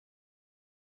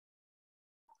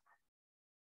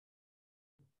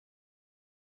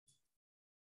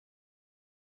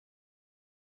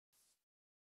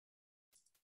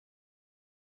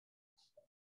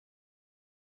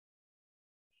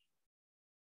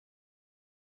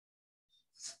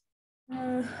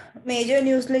Major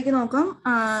ന്യൂസിലേക്ക് നോക്കാം.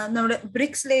 നമ്മുടെ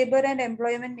BRICS labour and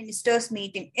employment ministers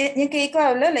meeting. ഞാൻ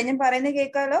കേൾക്കാമല്ലോ അല്ലേ? ഞാൻ പറയുന്നത്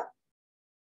കേൾക്കാമല്ലോ?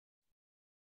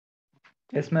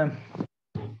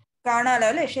 കാണാലോ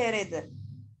അല്ലേ? ഷെയർ ചെയ്ത്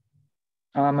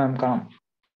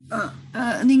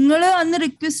നിങ്ങൾ അന്ന്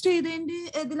റിക്വസ്റ്റ് ചെയ്തതിന്റെ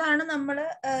ഇതിലാണ് നമ്മൾ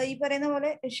ഈ പറയുന്ന പോലെ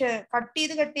കട്ട്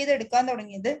ചെയ്ത് എടുക്കാൻ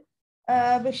തുടങ്ങിയത്.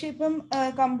 പക്ഷെ ഇപ്പം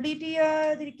കംപ്ലീറ്റ്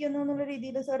ചെയ്യാതിരിക്കുന്നു എന്നുള്ള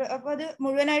രീതിയിൽ സാർ, അപ്പൊ അത്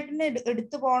മുഴുവനായിട്ട് തന്നെ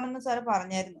എടുത്തു പോകണമെന്ന് സാർ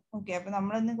പറഞ്ഞായിരുന്നു. ഓക്കെ, അപ്പൊ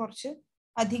നമ്മളിന്ന് കുറച്ച്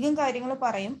അധികം കാര്യങ്ങൾ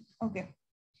പറയും. ഓക്കെ,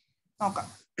 നോക്കാം.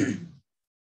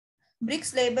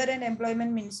 BRICS labour and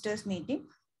employment ministers meeting.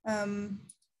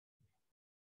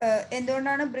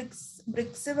 എന്തുകൊണ്ടാണ്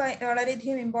ബ്രിക്സ്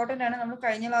വളരെയധികം ഇമ്പോർട്ടന്റ് ആണ്? നമ്മൾ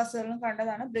കഴിഞ്ഞ ക്ലാസ്സുകളിലും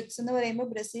കണ്ടതാണ്. ബ്രിക്സ് എന്ന് പറയുമ്പോൾ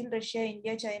Brazil, Russia,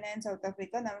 India, China and south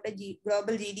Africa. നമ്മുടെ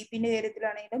ഗ്ലോബൽ GDP-ന്റെ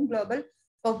കാര്യത്തിലാണെങ്കിലും ഗ്ലോബൽ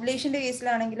പോപ്പുലേഷന്റെ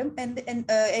കേസിലാണെങ്കിലും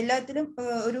എല്ലാത്തിലും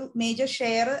ഒരു മേജർ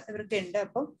ഷെയർ ഇവർക്ക് ഉണ്ട്.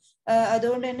 അപ്പം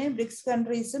അതുകൊണ്ട് തന്നെ ബ്രിക്സ്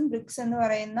കൺട്രീസും ബ്രിക്സ് എന്ന്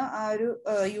പറയുന്ന ആ ഒരു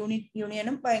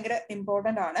യൂണിയനും ഭയങ്കര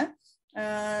ഇമ്പോർട്ടന്റ് ആണ്.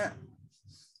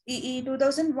 ഈ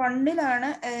 2001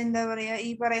 എന്താ പറയാ, ഈ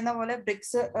പറയുന്ന പോലെ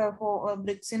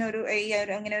ബ്രിക്സിന്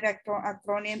അങ്ങനെ ഒരു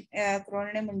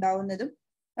അക്രോണിയം ഉണ്ടാവുന്നതും.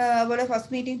 അതുപോലെ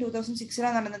ഫസ്റ്റ് മീറ്റിംഗ് 2006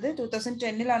 നടന്നത്.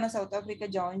 2010 സൗത്ത് ആഫ്രിക്ക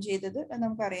ജോയിൻ ചെയ്തത്.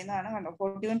 നമുക്ക് അറിയുന്നതാണ്. കണ്ടോ,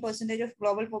 41% ഓഫ്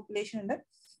ഗ്ലോബൽ പോപ്പുലേഷൻ ഉണ്ട്,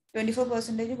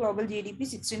 24% ഗ്ലോബൽ GDP,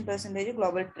 16%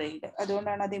 ഗ്ലോബൽ ട്രേഡ്.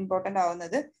 അതുകൊണ്ടാണ് അത് ഇമ്പോർട്ടന്റ്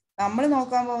ആവുന്നത്. നമ്മൾ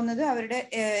നോക്കാൻ പോകുന്നത് അവരുടെ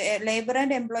ലേബർ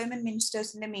ആൻഡ് എംപ്ലോയ്മെന്റ്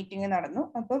മിനിസ്റ്റേഴ്സിന്റെ മീറ്റിംഗ് നടന്നു.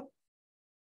 അപ്പം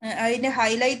അതിന്റെ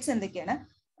ഹൈലൈറ്റ്സ് എന്തൊക്കെയാണ്?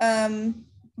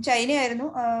 ചൈനയായിരുന്നു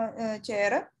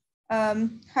ചെയർ.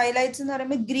 ഹൈലൈറ്റ്സ് എന്ന്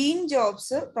പറയുമ്പോൾ ഗ്രീൻ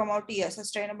ജോബ്സ് പ്രൊമോട്ട് ചെയ്യുക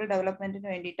സസ്റ്റൈനബിൾ ഡെവലപ്മെന്റിന്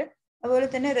വേണ്ടിയിട്ട്. അതുപോലെ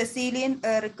തന്നെ റെസീലിയൻ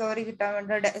റിക്കവറി കിട്ടാൻ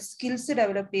വേണ്ടി സ്കിൽസ്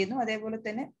ഡെവലപ്പ് ചെയ്യുന്നു. അതേപോലെ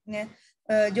തന്നെ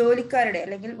ജോലിക്കാരുടെ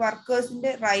അല്ലെങ്കിൽ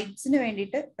വർക്കേഴ്സിന്റെ റൈറ്റ്സിന്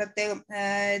വേണ്ടിയിട്ട് പ്രത്യേകം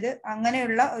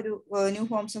അങ്ങനെയുള്ള ഒരു ന്യൂ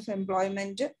ഫോംസ് ഓഫ്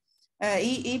എംപ്ലോയ്മെന്റ്.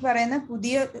 ഈ പറയുന്ന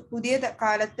പുതിയ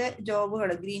കാലത്തെ ജോബുകൾ,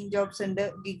 ഗ്രീൻ ജോബ്സ് ഉണ്ട്,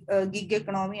 ഗിഗ്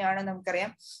എക്കണോമി ആണ്.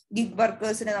 നമുക്കറിയാം ഗിഗ്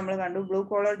വർക്കേഴ്സിനെ നമ്മൾ കണ്ടു, ബ്ലൂ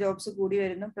കോളർ ജോബ്സ് കൂടി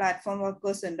വരുന്നു, പ്ലാറ്റ്ഫോം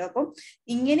വർക്കേഴ്സ് ഉണ്ട്. അപ്പം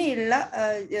ഇങ്ങനെയുള്ള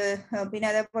പിന്നെ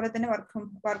അതേപോലെ തന്നെ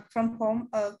വർക്ക് ഫ്രം ഹോം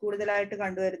കൂടുതലായിട്ട്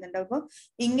കണ്ടുവരുന്നുണ്ട്. അപ്പം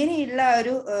ഇങ്ങനെയുള്ള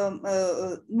ഒരു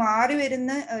മാറി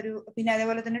വരുന്ന ഒരു, പിന്നെ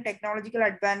അതേപോലെ തന്നെ ടെക്നോളജിക്കൽ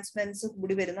അഡ്വാൻസ്മെന്റ്സ്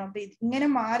കൂടി വരുന്നു. അപ്പൊ ഇങ്ങനെ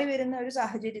മാറി വരുന്ന ഒരു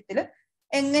സാഹചര്യത്തിൽ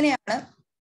എങ്ങനെയാണ്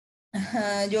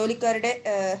ജോലിക്കാരുടെ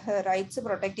റൈറ്റ്സ്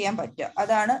പ്രൊട്ടക്ട് ചെയ്യാൻ പറ്റുക?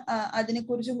 അതാണ്,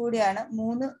 അതിനെക്കുറിച്ചും കൂടിയാണ്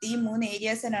ഈ മൂന്ന്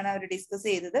ഏരിയാസിനാണ് അവർ ഡിസ്കസ്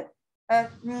ചെയ്തത്.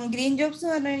 ഗ്രീൻ ജോബ്സ്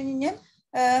എന്ന് പറഞ്ഞു കഴിഞ്ഞാൽ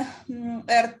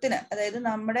എർത്തിന്, അതായത്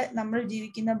നമ്മൾ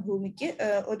ജീവിക്കുന്ന ഭൂമിക്ക്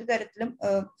ഒരു തരത്തിലും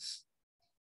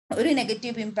ഒരു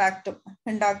നെഗറ്റീവ് ഇമ്പാക്റ്റും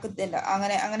ഉണ്ടാക്കുന്നില്ല,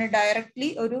 അങ്ങനെ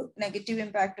ഡയറക്ട്ലി ഒരു നെഗറ്റീവ്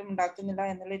ഇമ്പാക്റ്റും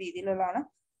ഉണ്ടാക്കുന്നില്ല എന്നുള്ള രീതിയിലുള്ളതാണ്.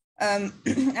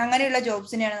 അങ്ങനെയുള്ള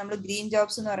ജോബ്സിനെയാണ് നമ്മൾ ഗ്രീൻ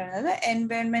ജോബ്സ് എന്ന് പറയുന്നത്.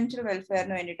 എൻവയോൺമെന്റൽ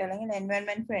വെൽഫെയറിന് വേണ്ടിയിട്ട് അല്ലെങ്കിൽ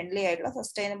എൻവയോൺമെന്റ് ഫ്രണ്ട്ലി ആയിട്ടുള്ള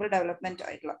സസ്റ്റൈനബിൾ ഡെവലപ്മെന്റ്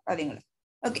ആയിട്ടുള്ള കാര്യങ്ങൾ.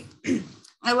 ഓക്കെ,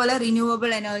 അതുപോലെ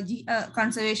renewable energy,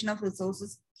 conservation of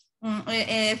resources,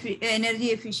 energy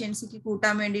എഫിഷ്യൻസിക്ക്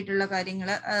കൂട്ടാൻ വേണ്ടിയിട്ടുള്ള കാര്യങ്ങൾ.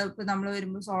 ഇപ്പൊ നമ്മൾ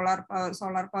വരുമ്പോൾ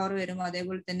സോളാർ പവർ വരും.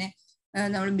 അതേപോലെ തന്നെ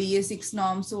നമ്മൾ BS6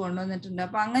 നോംസ് കൊണ്ടുവന്നിട്ടുണ്ട്.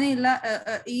 അപ്പൊ അങ്ങനെയുള്ള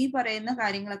ഈ പറയുന്ന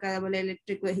കാര്യങ്ങളൊക്കെ, അതേപോലെ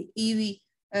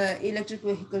ഇലക്ട്രിക്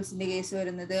വെഹിക്കിൾസിന്റെ കേസ്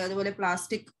വരുന്നത്. അതുപോലെ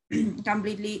പ്ലാസ്റ്റിക്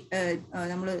കംപ്ലീറ്റ്ലി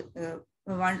നമ്മൾ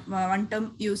വൺ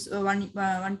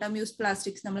ടൈം യൂസ്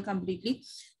പ്ലാസ്റ്റിക്സ് നമ്മൾ കംപ്ലീറ്റ്ലി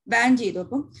ബാൻ ചെയ്തു.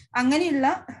 അപ്പം അങ്ങനെയുള്ള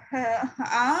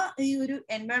ഈ ഒരു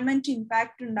എൻവയോൺമെന്റ്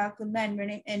ഇമ്പാക്ട് ഉണ്ടാക്കുന്ന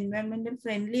എൻവയോൺമെന്റൽ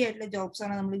ഫ്രണ്ട്ലി ആയിട്ടുള്ള ജോബ്സ്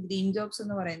ആണ് നമ്മൾ ഗ്രീൻ ജോബ്സ്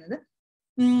എന്ന് പറയുന്നത്.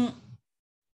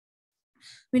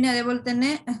 പിന്നെ അതേപോലെ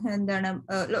തന്നെ എന്താണ്,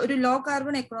 ഒരു law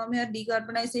carbon economy or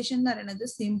decarbonisation എന്ന് പറയുന്നത്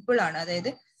സിമ്പിൾ ആണ്.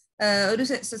 അതായത് ഒരു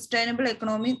സസ്റ്റൈനബിൾ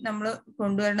എക്കണോമി നമ്മൾ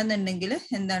കൊണ്ടുവരണമെന്നുണ്ടെങ്കിൽ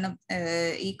എന്താണ്,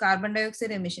 ഈ carbon dye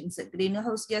oxide emissions, green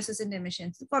house ഗ്യാസസിന്റെ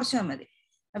emissions കുറച്ചാൽ മതി.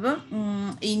 അപ്പം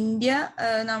ഇന്ത്യ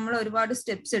നമ്മൾ ഒരുപാട്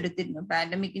സ്റ്റെപ്സ് എടുത്തിരുന്നു.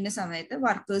 പാൻഡമിക്കിന്റെ സമയത്ത്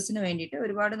വർക്കേഴ്സിന് വേണ്ടിയിട്ട്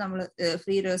ഒരുപാട് നമ്മൾ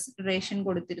ഫ്രീ റേഷൻ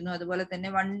കൊടുത്തിരുന്നു. അതുപോലെ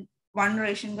തന്നെ വൺ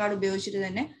റേഷൻ കാർഡ് ഉപയോഗിച്ചിട്ട്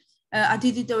തന്നെ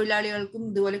അതിഥി തൊഴിലാളികൾക്കും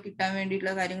ഇതുപോലെ കിട്ടാൻ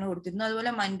വേണ്ടിയിട്ടുള്ള കാര്യങ്ങൾ കൊടുത്തിരുന്നു.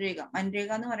 അതുപോലെ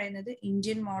മൻരേഗ എന്ന് പറയുന്നത്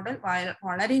ഇന്ത്യൻ മോഡൽ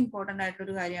വളരെ ഇമ്പോർട്ടന്റ് ആയിട്ടുള്ള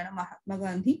ഒരു കാര്യമാണ്.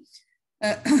 Mahatma Gandhi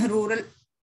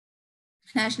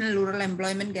national rural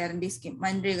employment guarantee scheme,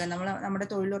 MNREGA നമ്മുടെ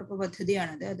തൊഴിലുറപ്പ്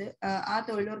പദ്ധതിയാണത്. ആ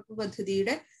തൊഴിലുറപ്പ്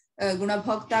പദ്ധതിയുടെ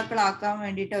ഗുണഭോക്താക്കളാക്കാൻ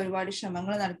വേണ്ടിയിട്ട് ഒരുപാട്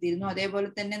ശ്രമങ്ങൾ നടത്തിയിരുന്നു. അതേപോലെ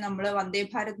തന്നെ നമ്മൾ വന്ദേ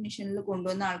ഭാരത് മിഷനിൽ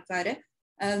കൊണ്ടുവന്ന ആൾക്കാര്,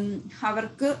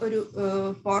 അവർക്ക് ഒരു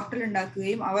പോർട്ടൽ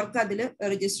ഉണ്ടാക്കുകയും അവർക്ക് അതിൽ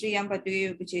രജിസ്റ്റർ ചെയ്യാൻ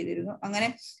പറ്റുകയും ഒക്കെ ചെയ്തിരുന്നു. അങ്ങനെ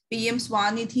PM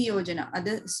സ്വാനിധി യോജന,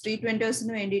 അത് സ്ട്രീറ്റ്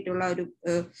വെൻഡേഴ്സിന് വേണ്ടിയിട്ടുള്ള ഒരു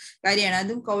കാര്യമാണ്.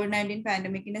 അതും COVID-19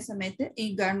 പാൻഡമിക്കിന്റെ സമയത്ത് ഈ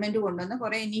ഗവൺമെന്റ് കൊണ്ടുവന്ന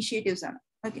കുറെ ഇനീഷ്യേറ്റീവ്സ് ആണ്.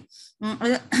 ഓക്കെ,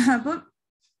 അപ്പം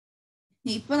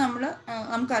ഇപ്പൊ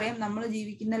നമുക്കറിയാം നമ്മൾ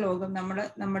ജീവിക്കുന്ന ലോകം,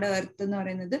 നമ്മുടെ എർത്ത് എന്ന്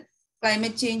പറയുന്നത്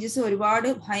ക്ലൈമറ്റ് ചേഞ്ചസ്, ഒരുപാട്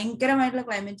ഭയങ്കരമായിട്ടുള്ള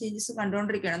ക്ലൈമറ്റ് ചേഞ്ചസ്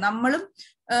കണ്ടുകൊണ്ടിരിക്കുകയാണ്. നമ്മളും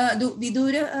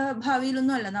വിദൂര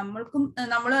ഭാവിയിലൊന്നും അല്ല,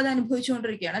 നമ്മളും അത്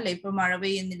അനുഭവിച്ചുകൊണ്ടിരിക്കുകയാണ് അല്ലെ. ഇപ്പൊ മഴ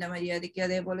പെയ്യുന്നില്ല മര്യാദയ്ക്ക്,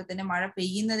 അതേപോലെ തന്നെ മഴ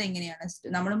പെയ്യുന്നത് എങ്ങനെയാണ്,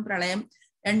 നമ്മളും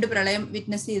രണ്ട് പ്രളയം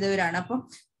വിറ്റ്നസ് ചെയ്തവരാണ്. അപ്പം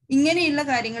ഇങ്ങനെയുള്ള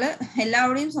കാര്യങ്ങൾ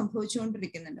എല്ലാവരുടെയും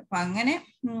സംഭവിച്ചുകൊണ്ടിരിക്കുന്നുണ്ട്. അപ്പൊ അങ്ങനെ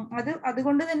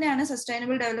അതുകൊണ്ട് തന്നെയാണ്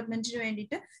സസ്റ്റൈനബിൾ ഡെവലപ്മെന്റിന്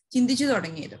വേണ്ടിയിട്ട് ചിന്തിച്ചു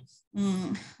തുടങ്ങിയത്.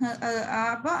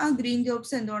 അപ്പൊ ആ ഗ്രീൻ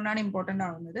ജോബ്സ് എന്തുകൊണ്ടാണ് ഇമ്പോർട്ടന്റ്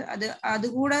ആവുന്നത്,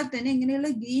 അതുകൂടാതെ തന്നെ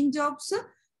ഇങ്ങനെയുള്ള ഗ്രീൻ ജോബ്സ്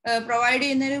പ്രൊവൈഡ്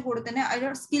ചെയ്യുന്നതിന് കൂടെ തന്നെ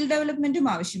ഒരു സ്കിൽ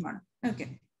ഡെവലപ്മെന്റും ആവശ്യമാണ്. ഓക്കെ,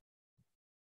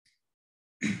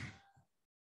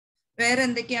 വേറെ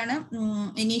എന്തൊക്കെയാണ്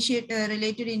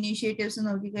റിലേറ്റഡ് ഇനീഷ്യേറ്റീവ്സ്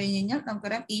നോക്കിക്കഴിഞ്ഞ് കഴിഞ്ഞാൽ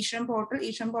നമുക്കറിയാം ஈശ്ரம் പോർട്ടൽ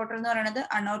എന്ന് പറയുന്നത്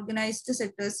അൺഓർഗനൈസ്ഡ്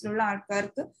സെക്ടേഴ്സിലുള്ള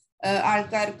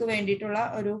ആൾക്കാർക്ക് വേണ്ടിയിട്ടുള്ള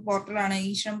ഒരു പോർട്ടലാണ്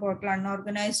ஈശ്രം പോർട്ടൽ.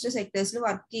 അൺഓർഗനൈസ്ഡ് സെക്ടേഴ്സിൽ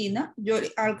വർക്ക് ചെയ്യുന്ന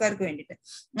ആൾക്കാർക്ക് വേണ്ടിയിട്ട്.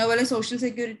 അതുപോലെ social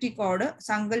security code,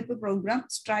 Sankalp programme,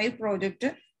 strive project,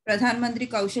 പ്രധാനമന്ത്രി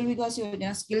Kaushal Vikas Yojana,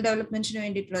 skill ഡെവലപ്മെന്റിന്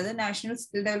വേണ്ടിയിട്ടുള്ളത്, national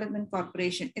skill development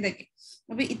corporation, ഇതൊക്കെ.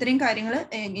 അപ്പൊ ഇത്രയും കാര്യങ്ങൾ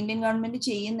ഇന്ത്യൻ ഗവൺമെന്റ്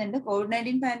ചെയ്യുന്നുണ്ട്.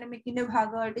 COVID-19 പാൻഡമിക്കിന്റെ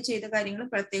ഭാഗമായിട്ട് ചെയ്ത കാര്യങ്ങൾ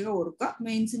പ്രത്യേകം ഓർക്കുക.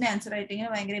 മെയിൻസിന്റെ ആൻസർ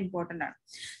റൈറ്റിംഗിന് ഭയങ്കര ഇമ്പോർട്ടന്റ് ആണ്.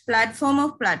 പ്ലാറ്റ്ഫോം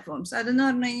ഓഫ് പ്ലാറ്റ്ഫോംസ് അതെന്ന്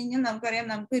പറഞ്ഞു കഴിഞ്ഞാൽ നമുക്കറിയാം,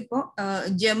 നമുക്ക് ഇപ്പോൾ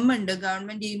ജെം ഉണ്ട്,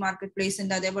 ഗവൺമെന്റ് ഇ മാർക്കറ്റ് പ്ലേസ്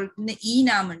ഉണ്ട്, അതേപോലെ തന്നെ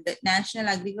നാം ഉണ്ട്, നാഷണൽ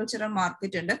അഗ്രികൾച്ചറൽ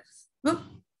മാർക്കറ്റ് ഉണ്ട്. അപ്പം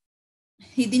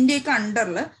ഇതിന്റെയൊക്കെ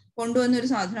അണ്ടറിൽ കൊണ്ടുവന്ന ഒരു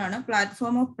സാധനമാണ്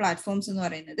പ്ലാറ്റ്ഫോം ഓഫ് പ്ലാറ്റ്ഫോംസ് എന്ന്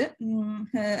പറയുന്നത്.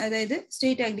 അതായത്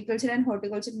state agriculture and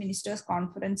horticulture ministers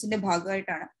കോൺഫറൻസിന്റെ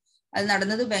ഭാഗമായിട്ടാണ് അത്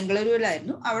നടന്നത്.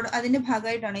 ബംഗളൂരുവിലായിരുന്നു. അതിന്റെ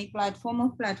ഭാഗമായിട്ടാണ് ഈ പ്ലാറ്റ്ഫോം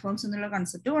ഓഫ് പ്ലാറ്റ്ഫോംസ് എന്നുള്ള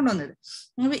കൺസെപ്റ്റ് കൊണ്ടുവന്നത്.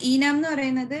 അപ്പൊ നാം എന്ന്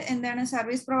പറയുന്നത് എന്താണ്,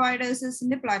 സർവീസ്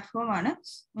പ്രൊവൈഡേഴ്സിന്റെ പ്ലാറ്റ്ഫോം ആണ്.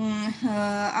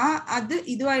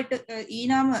 ഇതുമായിട്ട്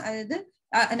നാം, അതായത്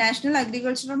നാഷണൽ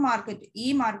അഗ്രികൾച്ചറൽ മാർക്കറ്റ്, ഈ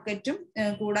മാർക്കറ്റും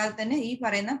കൂടാതെ തന്നെ ഈ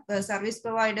പറയുന്ന സർവീസ്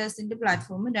പ്രൊവൈഡേഴ്സിന്റെ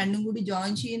പ്ലാറ്റ്ഫോമും രണ്ടും കൂടി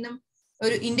ജോയിൻ ചെയ്യുന്ന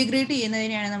ഒരു ഇന്റഗ്രേറ്റ്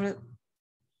ചെയ്യുന്നതിനെയാണ് നമ്മൾ,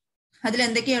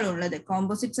 അതിലെന്തൊക്കെയാണ് ഉള്ളത്,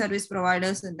 കോമ്പോസിറ്റ് സർവീസ്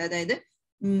പ്രൊവൈഡേഴ്സ് ഉണ്ട്. അതായത്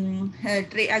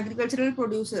അഗ്രികൾച്ചറൽ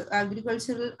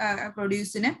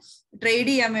പ്രൊഡ്യൂസിന് ട്രേഡ്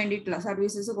ചെയ്യാൻ വേണ്ടിയിട്ടുള്ള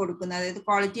സർവീസസ് കൊടുക്കുന്നത്. അതായത്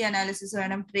ക്വാളിറ്റി അനാലിസിസ്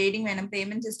വേണം, ട്രേഡിംഗ് വേണം,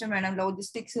 പേയ്മെന്റ് സിസ്റ്റം വേണം,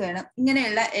 ലോജിസ്റ്റിക്സ് വേണം,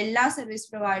 ഇങ്ങനെയുള്ള എല്ലാ സർവീസ്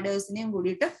പ്രൊവൈഡേഴ്സിനെയും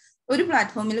കൂടിയിട്ട് ഒരു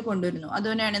പ്ലാറ്റ്ഫോമിൽ കൊണ്ടുവരുന്നു.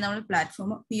 അതുകൊണ്ടാണ് നമ്മൾ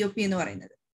പ്ലാറ്റ്ഫോം POP എന്ന്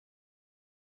പറയുന്നത്.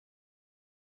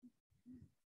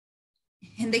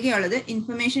 എന്തൊക്കെയുള്ളത്,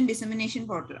 information dissemination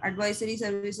portal, advisory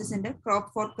services ഉണ്ട്, crop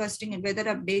forecasting, weather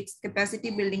updates, capacity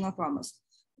building of farmers.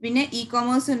 പിന്നെ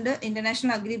e-commerce ഉണ്ട്,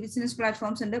 ഇന്റർനാഷണൽ അഗ്രി ബിസിനസ്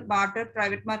പ്ലാറ്റ്ഫോംസ് ഉണ്ട്, ബാർട്ടർ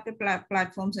പ്രൈവറ്റ് മാർക്കറ്റ്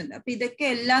പ്ലാറ്റ്ഫോംസ് ഉണ്ട്. അപ്പൊ ഇതൊക്കെ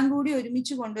എല്ലാം കൂടി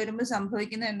ഒരുമിച്ച് കൊണ്ടുവരുമ്പോൾ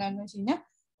സംഭവിക്കുന്നത് എന്താണെന്ന് വെച്ച് കഴിഞ്ഞാൽ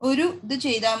ഒരു ഇത്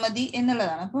ചെയ്താൽ മതി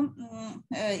എന്നുള്ളതാണ്. അപ്പം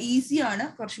ഈസിയാണ്,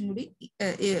 കുറച്ചും കൂടി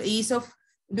ഈസ് ഓഫ്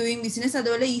ഡൂയിങ് ബിസിനസ്,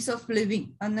 അതുപോലെ ഈസ് ഓഫ് ലിവിങ്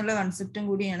എന്നുള്ള കൺസെപ്റ്റും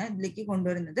കൂടിയാണ് ഇതിലേക്ക്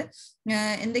കൊണ്ടുവരുന്നത്.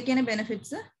 എന്തൊക്കെയാണ്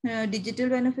ബെനിഫിറ്റ്സ്, ഡിജിറ്റൽ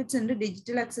ബെനിഫിറ്റ്സ് ഉണ്ട്,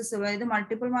 ഡിജിറ്റൽ ആക്സസ്, അതായത്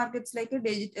മൾട്ടിപ്പിൾ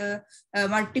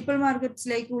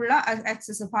മാർക്കറ്റ്സിലേക്കുള്ള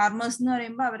ആക്സസ്. ഫാർമേഴ്സ് എന്ന്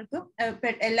പറയുമ്പോൾ അവർക്ക്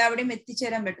എല്ലാവരുടെയും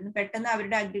എത്തിച്ചേരാൻ പറ്റുന്നു, പെട്ടെന്ന്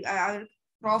അവരുടെ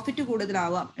പ്രോഫിറ്റ്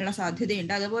കൂടുതലാവാം ഉള്ള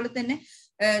സാധ്യതയുണ്ട്. അതുപോലെ തന്നെ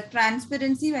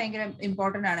ട്രാൻസ്പെറൻസി ഭയങ്കര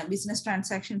ഇമ്പോർട്ടന്റ് ആണ്. ബിസിനസ്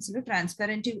ട്രാൻസാക്ഷൻസിൽ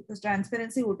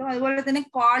ട്രാൻസ്പെറൻസി കൂട്ടും. അതുപോലെ തന്നെ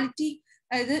ക്വാളിറ്റി,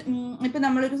 അതായത് ഇപ്പൊ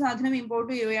നമ്മളൊരു സാധനം ഇമ്പോർട്ട്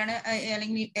ചെയ്യുകയാണ്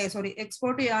അല്ലെങ്കിൽ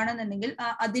എക്സ്പോർട്ട് ചെയ്യുകയാണെന്നുണ്ടെങ്കിൽ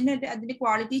അതിന്റെ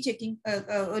ക്വാളിറ്റി ചെക്കിംഗ്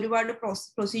ഒരുപാട്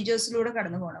പ്രൊസീജിയേഴ്സിലൂടെ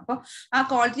കടന്നു പോകണം. അപ്പൊ ആ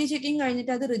ക്വാളിറ്റി ചെക്കിംഗ്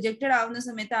കഴിഞ്ഞിട്ട് അത് റിജക്റ്റഡ് ആവുന്ന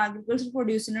സമയത്ത്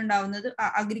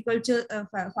അഗ്രികൾച്ചർ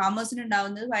ഫാമേഴ്സിന്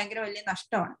ഉണ്ടാവുന്നത് ഭയങ്കര വലിയ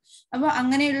നഷ്ടമാണ്. അപ്പൊ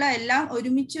അങ്ങനെയുള്ള എല്ലാം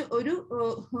ഒരുമിച്ച് ഒരു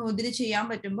ഇതിൽ ചെയ്യാൻ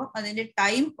പറ്റുമ്പോൾ അതിന്റെ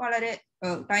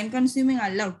ടൈം കൺസ്യൂമിങ്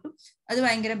അല്ല ഒട്ടും, അത്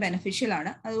ഭയങ്കര ബെനിഫിഷ്യൽ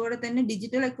ആണ്. അതുപോലെ തന്നെ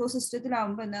ഡിജിറ്റൽ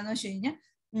എക്കോസിസ്റ്റത്തിലാവുമ്പോൾ എന്താണെന്ന് വെച്ച് കഴിഞ്ഞാൽ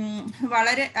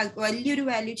വളരെ വലിയൊരു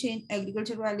വാല്യൂ ചെയിൻ,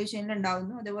 അഗ്രികൾച്ചർ വാല്യൂ ചെയിനിൽ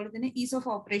ഉണ്ടാവുന്നു. അതുപോലെ തന്നെ ഈസ് ഓഫ്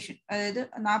ഓപ്പറേഷൻ, അതായത്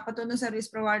 41 സർവീസ്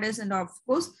പ്രൊവൈഡേഴ്സ് ഉണ്ട്. ഓഫ്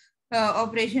കോഴ്സ്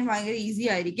ഓപ്പറേഷൻ ഭയങ്കര ഈസി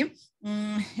ആയിരിക്കും.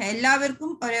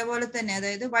 എല്ലാവർക്കും ഒരേപോലെ തന്നെ,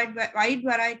 അതായത് wide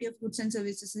variety of goods and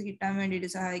services കിട്ടാൻ വേണ്ടിയിട്ട്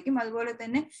സഹായിക്കും. അതുപോലെ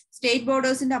തന്നെ സ്റ്റേറ്റ്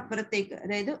ബോർഡേഴ്സിന്റെ അപ്പുറത്തേക്ക്,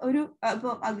 അതായത്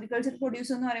ഇപ്പോൾ അഗ്രികൾച്ചർ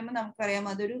പ്രൊഡ്യൂസ് എന്ന് പറയുമ്പോൾ നമുക്കറിയാം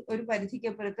ഒരു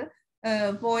പരിധിക്കപ്പുറത്ത്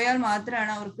പോയാൽ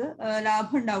മാത്രമാണ് അവർക്ക്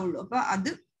ലാഭം ഉണ്ടാവുള്ളൂ. അപ്പൊ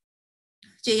അത്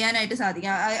ചെയ്യാനായിട്ട്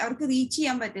സാധിക്കും, അവർക്ക് റീച്ച്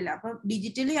ചെയ്യാൻ പറ്റില്ല. അപ്പൊ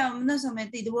ഡിജിറ്റലി ആവുന്ന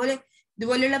സമയത്ത്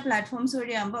ഇതുപോലെയുള്ള പ്ലാറ്റ്ഫോംസ്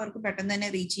വഴി ആകുമ്പോൾ അവർക്ക് പെട്ടെന്ന് തന്നെ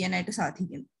റീച്ച് ചെയ്യാനായിട്ട്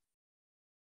സാധിക്കും.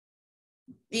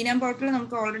 നാം പോർട്ടൽ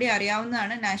നമുക്ക് ഓൾറെഡി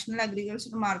അറിയാവുന്നതാണ്. നാഷണൽ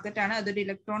അഗ്രികൾച്ചർ മാർക്കറ്റ് ആണ്, അതൊരു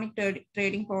ഇലക്ട്രോണിക്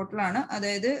ട്രേഡിംഗ് പോർട്ടലാണ്.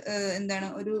 അതായത് എന്താണ്,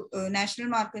 ഒരു national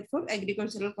market for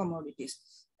agricultural commodities.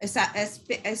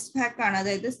 SFAC ആണ്,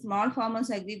 അതായത് small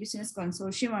farmers agri business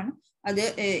consortium ആണ് അത്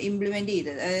ഇംപ്ലിമെന്റ്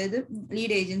ചെയ്തത്, അതായത്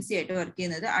ലീഡ് ഏജൻസി ആയിട്ട് വർക്ക്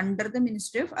ചെയ്യുന്നത് under the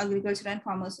ministry of agriculture and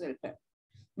farmers welfare.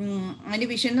 അതിന്റെ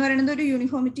വിഷൻ എന്ന് പറയുന്നത് ഒരു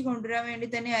യൂണിഫോമിറ്റി കൊണ്ടുവരാൻ വേണ്ടി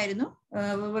തന്നെയായിരുന്നു.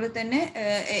 അതുപോലെ തന്നെ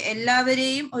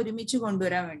എല്ലാവരെയും ഒരുമിച്ച്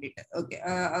കൊണ്ടുവരാൻ വേണ്ടിയിട്ട്, ഓക്കെ,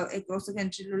 അക്രോസ് ദ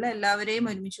കൺട്രിയിലുള്ള എല്ലാവരെയും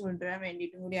ഒരുമിച്ച് കൊണ്ടുവരാൻ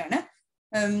വേണ്ടിയിട്ടും കൂടിയാണ്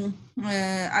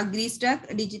AgriStack,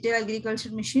 digital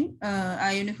agriculture mission,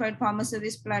 unified farmer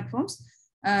service platforms,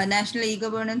 National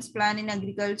E-Governance Plan in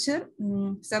Agriculture,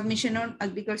 Submission on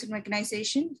Agriculture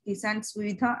Mechanization, Kisan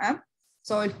Suvidha app,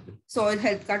 soil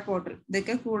health card portal,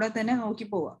 ഇതൊക്കെ കൂടെ തന്നെ നോക്കി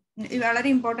പോവാം. വളരെ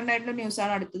ഇമ്പോർട്ടന്റ് ആയിട്ടുള്ള ന്യൂസ്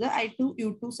ആണ് അടുത്തത്.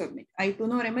 I2U2 submit. I2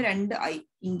 എന്ന് പറയുമ്പോൾ 2 I,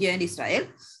 India and Israel.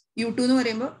 U2 എന്ന്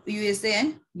പറയുമ്പോൾ USA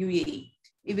ആൻഡ് UAE.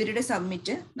 ഇവരുടെ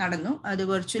സബ്മിറ്റ് നടന്നു. അത്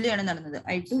വെർച്വലി ആണ് നടന്നത്.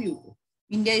 I2U2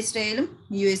 ഇന്ത്യ ഇസ്രായേലും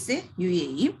USA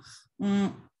UAE.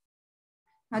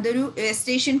 അതൊരു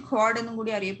സ്റ്റേഷൻ ക്വാഡ് എന്നും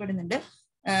കൂടി അറിയപ്പെടുന്നുണ്ട്.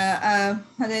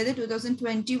 അതായത്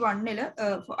 2021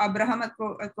 അബ്രഹാം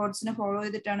അക്കോർഡ്സിനെ ഫോളോ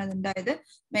ചെയ്തിട്ടാണ് അത് ഉണ്ടായത്.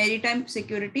 Maritime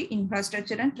security,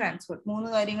 infrastructure and transport, 3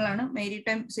 കാര്യങ്ങളാണ്.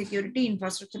 Maritime security,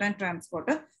 infrastructure and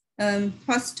transport.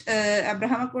 First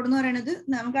Abraham Accord എന്ന് പറയുന്നത്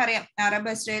നമുക്കറിയാം,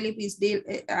 Arab Israeli piece deal,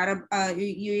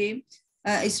 UAE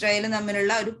ഇസ്രായേലും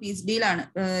തമ്മിലുള്ള ഒരു പീസ് ഡീലാണ്.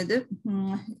 ഇത്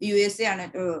USA ആണ്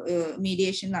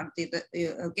മീഡിയേഷൻ നടത്തിയത്.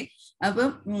 ഓക്കെ, അപ്പം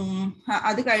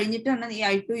അത് കഴിഞ്ഞിട്ടാണ് ഈ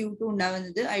I2U2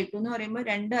 ഉണ്ടാവുന്നത്. I2 എന്ന് പറയുമ്പോൾ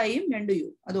 2 Iയും 2 U,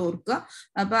 അത് ഓർക്കുക.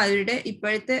 അപ്പൊ അവരുടെ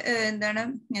ഇപ്പോഴത്തെ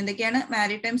എന്തൊക്കെയാണ്?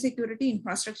 Maritime security,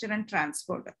 infrastructure and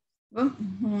transport. അപ്പം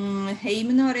എയിം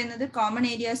എന്ന് പറയുന്നത് common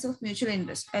areas of mutual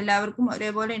interest, എല്ലാവർക്കും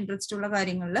ഒരേപോലെ ഇൻട്രസ്റ്റ് ഉള്ള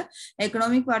കാര്യങ്ങളിൽ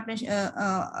എക്കണോമിക് പാർട്ട്ണർഷിപ്പ്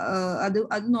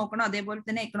അത് നോക്കണം. അതേപോലെ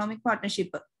തന്നെ എക്കണോമിക്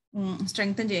പാർട്ട്ണർഷിപ്പ്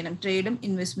സ്ട്രെങ്തൻ ചെയ്യണം. ട്രേഡും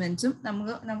ഇൻവെസ്റ്റ്മെന്റ്സും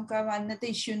നമുക്ക് അന്നത്തെ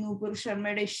ഇഷ്യൂ, നൂപുർ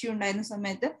ശർമ്മയുടെ ഇഷ്യൂ ഉണ്ടായിരുന്ന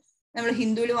സമയത്ത് നമ്മൾ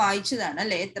ഹിന്ദുവിൽ വായിച്ചതാണ്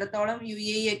അല്ലെ, എത്രത്തോളം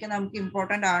UAE ഒക്കെ നമുക്ക്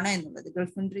ഇമ്പോർട്ടന്റ് ആണ് എന്നുള്ളത്,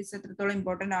 ഗൾഫ് കൺട്രീസ് എത്രത്തോളം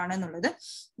ഇമ്പോർട്ടന്റ് ആണ് എന്നുള്ളത്.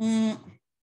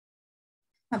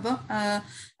 അപ്പോൾ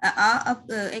ആ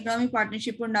എക്കണോമിക്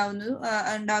പാർട്ട്ണർഷിപ്പ്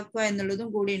ഉണ്ടാക്കുക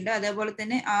എന്നുള്ളതും കൂടിയുണ്ട്. അതേപോലെ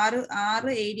തന്നെ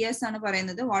ആറ് ഏരിയാസ് ആണ്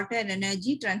പറയുന്നത്. Water,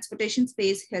 energy, transportation,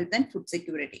 space, health and food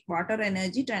security. Water,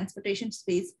 energy, transportation,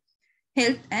 space,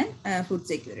 health and food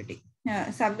security.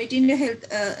 സബ്മിറ്റിന്റെ health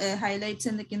highlights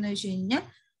എന്തൊക്കെയെന്ന് വെച്ച് കഴിഞ്ഞാൽ,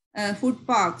 ഫുഡ്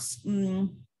പാർക്സ്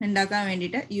ഉണ്ടാക്കാൻ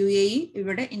വേണ്ടിയിട്ട് UAE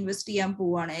ഇവിടെ ഇൻവെസ്റ്റ് ചെയ്യാൻ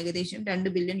പോവുകയാണ്. ഏകദേശം $2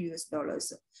 ബില്യൺ.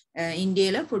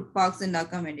 ഇന്ത്യയിൽ ഫുഡ് പാർക്സ്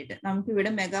ഉണ്ടാക്കാൻ വേണ്ടിയിട്ട്. നമുക്ക്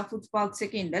ഇവിടെ മെഗാ ഫുഡ് പാർക്സ്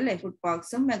ഒക്കെ ഉണ്ട് അല്ലെ, ഫുഡ്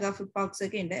പാർക്സും മെഗാ ഫുഡ് പാർക്സ്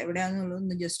ഒക്കെ ഉണ്ട്.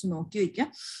 എവിടെയാണെന്നുള്ളതൊന്ന് ജസ്റ്റ് നോക്കി വെക്കാം.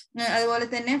 അതുപോലെ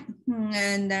തന്നെ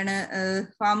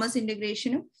ഫാമേഴ്സ്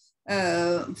ഇന്റഗ്രേഷനും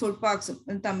ഫുഡ് പാർക്സും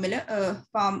തമ്മിൽ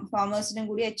ഫാമേഴ്സിനും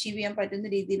കൂടി അച്ചീവ് ചെയ്യാൻ പറ്റുന്ന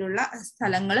രീതിയിലുള്ള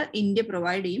സ്ഥലങ്ങൾ ഇന്ത്യ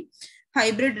പ്രൊവൈഡ് ചെയ്യും.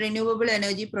 Hybrid renewable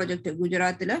energy project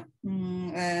ഗുജറാത്തില്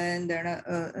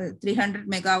 300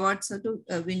 megawatts to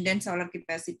wind and solar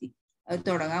capacity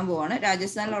തുടങ്ങാൻ പോവാണ്.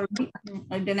 രാജസ്ഥാനിൽ ഓൾറെഡി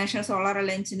ഇന്റർനാഷണൽ സോളാർ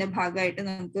അലയൻസിന്റെ ഭാഗമായിട്ട്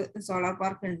നമുക്ക് സോളാർ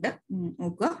പാർക്ക് ഉണ്ട്,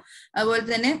 നോക്കുക. അതുപോലെ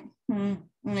തന്നെ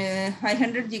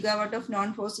 500 GW of non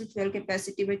fossil fuel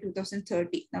capacity by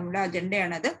 2030 നമ്മുടെ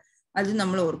അജണ്ടയാണത്. അത്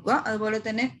നമ്മൾ ഓർക്കുക. അതുപോലെ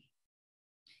തന്നെ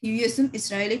US-ഉം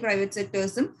ഇസ്രായേലി പ്രൈവറ്റ്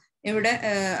സെക്ടേഴ്സും ഇവിടെ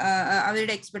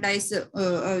അവരുടെ എക്സ്പെർട്ടൈസ്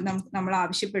നമ്മൾ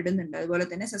ആവശ്യപ്പെടുന്നുണ്ട്. അതുപോലെ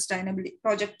തന്നെ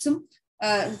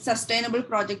സസ്റ്റൈനബിൾ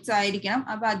പ്രോജക്ട്സ് ആയിരിക്കണം.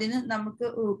 അപ്പൊ അതിന് നമുക്ക്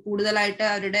കൂടുതലായിട്ട്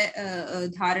അവരുടെ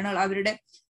ധാരണകൾ, അവരുടെ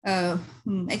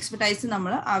എക്സ്പെർട്ടൈസ്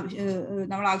നമ്മൾ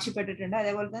ആവശ്യപ്പെട്ടിട്ടുണ്ട്.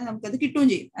 അതേപോലെ തന്നെ നമുക്കത് കിട്ടുകയും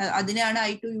ചെയ്യും. അതിനാണ്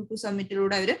I2U2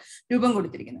 സബ്മിറ്റിലൂടെ അവർ രൂപം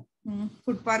കൊടുത്തിരിക്കുന്നത്.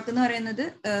 ഫുഡ് പാർക്ക് എന്ന് പറയുന്നത്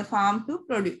farm to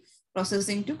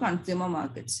processing to consumer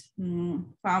markets.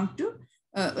 Farm to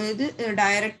ഇത്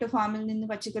ഡയറക്റ്റ് ഫാമിൽ നിന്ന്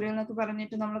പച്ചക്കറികൾ എന്നൊക്കെ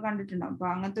പറഞ്ഞിട്ട് നമ്മൾ കണ്ടിട്ടുണ്ടാവും. അപ്പൊ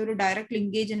അങ്ങനത്തെ ഒരു ഡയറക്റ്റ്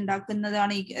ലിങ്കേജ്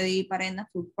ഉണ്ടാക്കുന്നതാണ് ഈ പറയുന്ന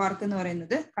ഫുഡ് പാർക്ക് എന്ന്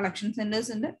പറയുന്നത്. കളക്ഷൻ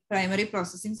സെന്റേഴ്സ് ഉണ്ട്, പ്രൈമറി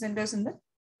പ്രോസസിംഗ് സെന്റേഴ്സ് ഉണ്ട്,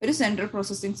 ഒരു സെൻട്രൽ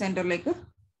പ്രോസസിംഗ് സെന്ററിലേക്ക്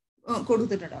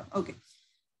കൊടുത്തിട്ടുണ്ടാവും. ഓക്കെ,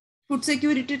 ഫുഡ്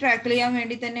സെക്യൂരിറ്റി ട്രാക്ക് ചെയ്യാൻ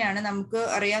വേണ്ടി തന്നെയാണ്. നമുക്ക്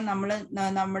അറിയാം,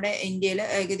 നമ്മുടെ ഇന്ത്യയിൽ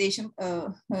ഏകദേശം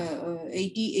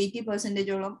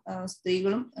 80%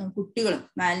 സ്ത്രീകളും കുട്ടികളും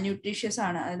മാൽന്യൂട്രീഷ്യസ്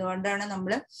ആണ്. അതുകൊണ്ടാണ്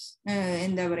നമ്മൾ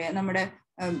നമ്മുടെ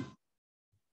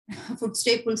ഫുഡ്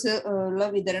സ്റ്റേപ്പിൾസ് ഉള്ള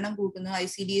വിതരണം കൂട്ടുന്നു,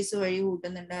 ICDS വഴി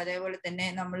കൂട്ടുന്നുണ്ട്. അതേപോലെ തന്നെ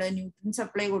നമ്മൾ ന്യൂട്രിയൻ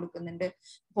സപ്ലൈ കൊടുക്കുന്നുണ്ട്,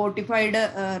 ഫോർട്ടിഫൈഡ്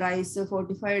റൈസ്,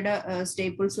 ഫോർട്ടിഫൈഡ്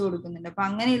സ്റ്റേപ്പിൾസ് കൊടുക്കുന്നുണ്ട്. അപ്പൊ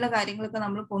അങ്ങനെയുള്ള കാര്യങ്ങളൊക്കെ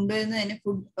നമ്മൾ കൊണ്ടുവരുന്നതിന്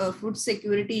ഫുഡ്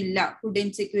സെക്യൂരിറ്റി ഇല്ല, ഫുഡ്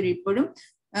ഇൻസെക്യൂരിറ്റി. ഇപ്പോഴും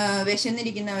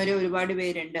വിശന്നിരിക്കുന്നവര് ഒരുപാട്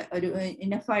പേരുണ്ട്,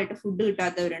 ഇനഫായിട്ട് ഫുഡ്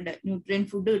കിട്ടാത്തവരുണ്ട്, ന്യൂട്രിയൻ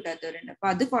ഫുഡ് കിട്ടാത്തവരുണ്ട്. അപ്പൊ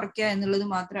അത് കുറയ്ക്കുക എന്നുള്ളത്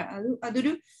മാത്രം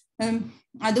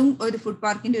അതും ഒരു ഫുഡ്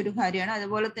പാർക്കിന്റെ ഒരു കാര്യമാണ്.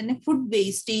 അതുപോലെ തന്നെ ഫുഡ്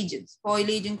വേസ്റ്റേജും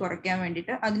സ്പോയിലേജും കുറയ്ക്കാൻ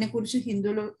വേണ്ടിയിട്ട് അതിനെക്കുറിച്ച്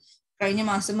ഹിന്ദുവിൽ കഴിഞ്ഞ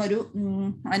മാസം ഒരു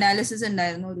അനാലിസിസ്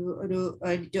ഉണ്ടായിരുന്നു, ഒരു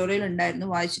എഡിറ്റോറിയൽ ഉണ്ടായിരുന്നു,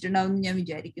 വായിച്ചിട്ടുണ്ടാവും ഞാൻ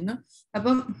വിചാരിക്കുന്നു.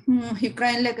 അപ്പം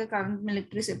യുക്രൈനിലൊക്കെ കറന്റ്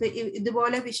മിലിറ്ററി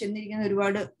ഇതുപോലെ വിശന്നിരിക്കുന്ന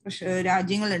ഒരുപാട്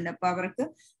രാജ്യങ്ങളുണ്ട്. അപ്പൊ അവർക്ക്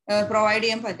പ്രൊവൈഡ്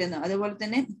ചെയ്യാൻ പറ്റുന്നു. അതുപോലെ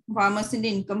തന്നെ ഫാമേഴ്സിന്റെ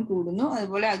ഇൻകം കൂടുന്നു.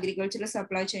 അതുപോലെ അഗ്രികൾച്ചറൽ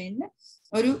സപ്ലൈ ചെയിനിൽ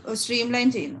ഒരു സ്ട്രീം ലൈൻ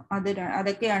ചെയ്യുന്നു.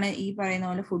 അതൊക്കെയാണ് ഈ പറയുന്ന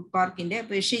പോലെ ഫുഡ് പാർക്കിന്റെ.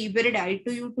 പക്ഷെ ഇവരുടെ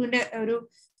I2U2ന്റെ ഒരു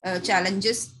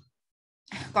ചലഞ്ചസ്,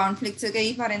 കോൺഫ്ലിക്ട്സ് ഒക്കെ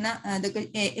ഈ പറയുന്ന ഇതൊക്കെ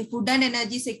food and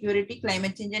energy security,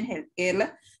 climate change and health കെയറിൽ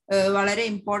വളരെ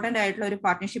ഇമ്പോർട്ടന്റ് ആയിട്ടുള്ള ഒരു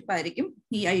പാർട്ട്ണർഷിപ്പ് ആയിരിക്കും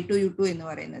ഈ I2U2 എന്ന്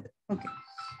പറയുന്നത്. ഓക്കെ,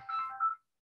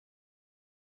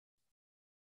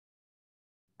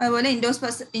 അതുപോലെ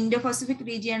ഇൻഡോ പസഫിക്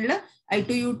റീജിയനിൽ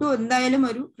I2U2 എന്തായാലും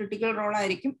ഒരു ക്രിട്ടിക്കൽ റോൾ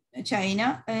ആയിരിക്കും.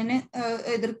 ചൈനനെ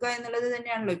എതിർക്കുക എന്നുള്ളത്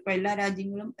തന്നെയാണല്ലോ ഇപ്പൊ എല്ലാ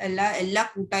രാജ്യങ്ങളും എല്ലാ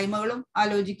കൂട്ടായ്മകളും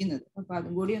ആലോചിക്കുന്നത്. അപ്പൊ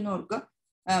അതും കൂടി ഒന്ന് ഓർക്കുക.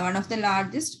 One of the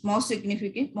largest most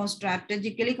significant most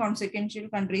strategically consequential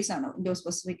countries ആണ് ഇൻഡോ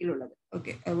പസഫിക്കിലുള്ളത്.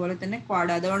 ഓക്കെ, അതുപോലെ തന്നെ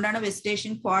ക്വാഡ്, അതുകൊണ്ടാണ് വെസ്റ്റ്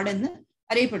ഏഷ്യൻ ക്വാഡ് എന്ന്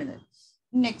അറിയപ്പെടുന്നത്.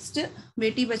 നെക്സ്റ്റ്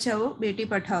ബേട്ടി ബച്ചാവോ ബേട്ടി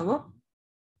പഠാവോ.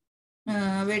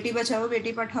 ബേട്ടി ബച്ചാവോ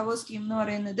ബേട്ടി പഠാവോ സ്കീം എന്ന്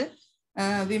പറയുന്നത്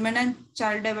women and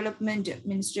child development,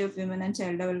 ministry of women and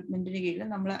child ഡെവലപ്മെന്റിന് കീഴിൽ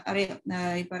നമ്മൾ അറിയാം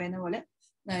ഈ പറയുന്ന പോലെ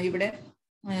ഇവിടെ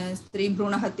സ്ത്രീ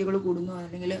ഭ്രൂണ ഹത്യകൾ കൂടുന്നു,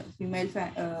 അല്ലെങ്കിൽ ഫീമെയിൽ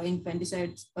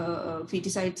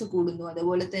ഫീറ്റിസൈഡ്സ് കൂടുന്നു.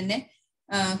 അതുപോലെ തന്നെ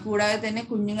കൂടാതെ തന്നെ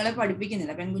കുഞ്ഞുങ്ങളെ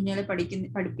പഠിപ്പിക്കുന്നില്ല, പെൺകുഞ്ഞുങ്ങളെ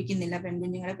പഠിപ്പിക്കുന്നില്ല,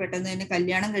 പെൺകുഞ്ഞുങ്ങളെ പെട്ടെന്ന് തന്നെ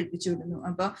കല്യാണം കഴിപ്പിച്ചു വിടുന്നു.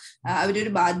 അപ്പൊ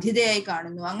അവരൊരു ബാധ്യതയായി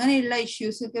കാണുന്നു. അങ്ങനെയുള്ള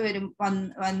ഇഷ്യൂസ് ഒക്കെ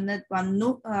വന്നു.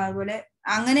 അതുപോലെ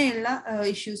അങ്ങനെയുള്ള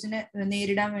ഇഷ്യൂസിനെ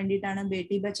നേരിടാൻ വേണ്ടിയിട്ടാണ്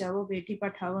ബേട്ടി ബച്ചാവോ ബേട്ടി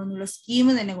പഠാവോ എന്നുള്ള സ്കീം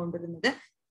തന്നെ കൊണ്ടുവരുന്നത്.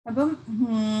 അപ്പം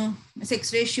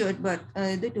സെക്സ് റേഷ്യോ അറ്റ് ബർത്ത്,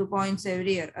 അതായത് 2 points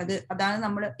എവറി ഇയർ, അതാണ്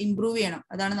നമ്മൾ ഇംപ്രൂവ് ചെയ്യണം,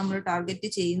 അതാണ് നമ്മൾ ടാർഗറ്റ്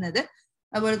ചെയ്യുന്നത്.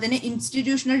 അതുപോലെ തന്നെ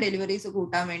ഇൻസ്റ്റിറ്റ്യൂഷണൽ ഡെലിവറീസ്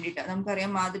കൂട്ടാൻ വേണ്ടിയിട്ട്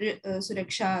നമുക്കറിയാം മാതൃ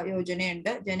സുരക്ഷാ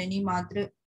യോജനയുണ്ട്, ജനനി മാതൃ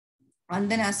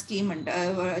വന്ദന സ്കീം ഉണ്ട്,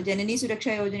 ജനനി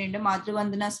സുരക്ഷാ യോജനയുണ്ട്,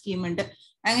 മാതൃവന്ദന സ്കീം ഉണ്ട്.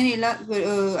 അങ്ങനെയുള്ള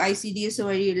ICDS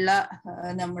വഴിയുള്ള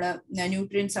നമ്മുടെ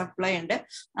ന്യൂട്രിയൻ സപ്ലൈ ഉണ്ട്.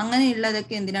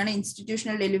 അങ്ങനെയുള്ളതൊക്കെ എന്തിനാണ്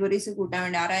ഇൻസ്റ്റിറ്റ്യൂഷണൽ ഡെലിവറീസ് കൂട്ടാൻ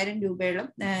വേണ്ടി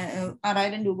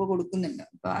 6,000 രൂപ കൊടുക്കുന്നുണ്ട്.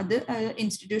 അപ്പൊ അത്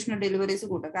ഇൻസ്റ്റിറ്റ്യൂഷണൽ ഡെലിവറീസ്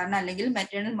കൂട്ടാം, കാരണം അല്ലെങ്കിൽ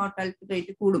മെറ്റേണൽ മോർട്ടാലിറ്റി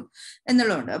റേറ്റ് കൂടും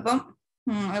എന്നുള്ളതുകൊണ്ട്. അപ്പം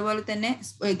അതുപോലെ തന്നെ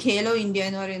ഖേലോ ഇന്ത്യ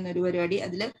എന്ന് പറയുന്ന ഒരു പരിപാടി,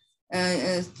 അതിൽ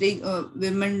സ്ത്രീ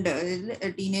വിമന്റെ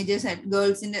ടീനേജേഴ്സ്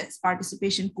ഗേൾസിന്റെ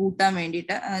പാർട്ടിസിപ്പേഷൻ കൂട്ടാൻ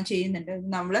വേണ്ടിയിട്ട് ചെയ്യുന്നുണ്ട്.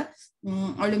 നമ്മൾ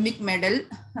ഒളിമ്പിക് മെഡൽ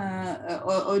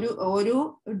ഓരോ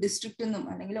ഡിസ്ട്രിക്റ്റിൽ നിന്നും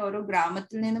അല്ലെങ്കിൽ ഓരോ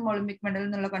ഗ്രാമത്തിൽ നിന്നും ഒളിമ്പിക് മെഡൽ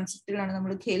എന്നുള്ള കൺസെപ്റ്റിലാണ്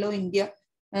നമ്മൾ Khelo India,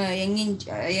 young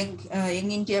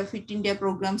India, fit India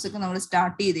programmes ഒക്കെ നമ്മൾ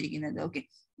സ്റ്റാർട്ട് ചെയ്തിരിക്കുന്നത്. ഓക്കെ,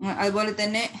 അതുപോലെ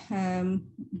തന്നെ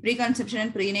pre conception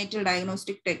and prenatal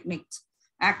diagnostic techniques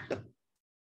act,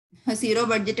 zero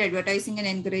budget advertising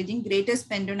and encouraging greater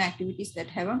spend on activities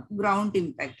that have A ground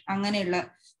impact. അങ്ങനെയുള്ള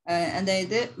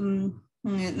അതായത്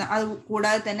അത്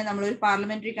കൂടാതെ തന്നെ നമ്മളൊരു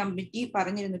പാർലമെന്ററി കമ്മിറ്റി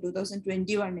പറഞ്ഞിരുന്നു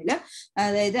 2021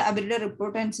 അതായത് അവരുടെ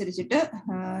റിപ്പോർട്ട് അനുസരിച്ചിട്ട്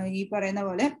ഈ പറയുന്ന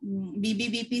പോലെ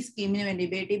BBBP സ്കീമിന് വേണ്ടി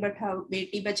ബേട്ടി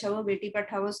ബച്ചാവോ ബേട്ടി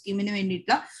പഠാവോ സ്കീമിന്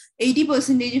വേണ്ടിയിട്ടുള്ള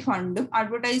 80% ഫണ്ടും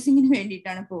അഡ്വർടൈസിങ്ങിന്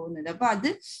വേണ്ടിയിട്ടാണ് പോകുന്നത്. അപ്പൊ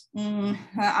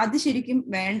അത് ശരിക്കും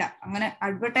വേണ്ട. അങ്ങനെ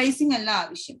അഡ്വർടൈസിങ് അല്ല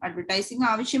ആവശ്യം, അഡ്വർടൈസിങ്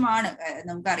ആവശ്യമാണ്,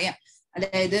 നമുക്കറിയാം.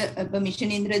 അതായത് ഇപ്പൊ മിഷൻ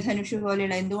ഇന്ദ്രധനുഷ്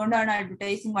പോലെയുള്ള, എന്തുകൊണ്ടാണ്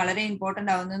അഡ്വർടൈസിങ് വളരെ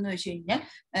ഇമ്പോർട്ടന്റ് ആവുന്നതെന്ന് വെച്ച് കഴിഞ്ഞാൽ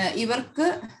ഇവർക്ക്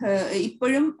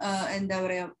ഇപ്പോഴും എന്താ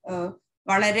പറയാ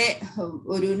വളരെ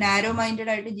ഒരു നാരോ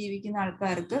മൈൻഡഡ് ആയിട്ട് ജീവിക്കുന്ന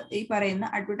ആൾക്കാർക്ക് ഈ പറയുന്ന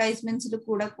അഡ്വർടൈസ്മെന്റ്സിൽ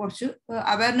കൂടെ കുറച്ച്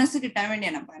അവയർനെസ് കിട്ടാൻ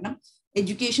വേണ്ടിയാണ്. കാരണം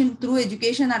ത്രൂ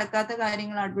എഡ്യൂക്കേഷൻ നടക്കാത്ത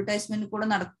കാര്യങ്ങൾ അഡ്വർടൈസ്മെന്റ് കൂടെ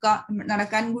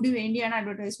നടക്കാൻ കൂടി വേണ്ടിയാണ്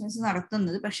അഡ്വർടൈസ്മെന്റ്സ്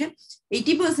നടത്തുന്നത്. പക്ഷെ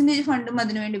 80% ഫണ്ടും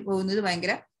അതിനുവേണ്ടി പോകുന്നത്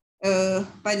ഭയങ്കര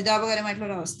പരിതാപകരമായിട്ടുള്ള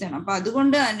ഒരു അവസ്ഥയാണ്. അപ്പൊ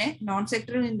അതുകൊണ്ട് തന്നെ നോൺ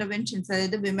സെക്ടറൽ ഇന്റർവെൻഷൻസ്,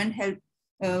 അതായത് വിമൻ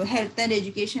ഹെൽത്ത് ആൻഡ്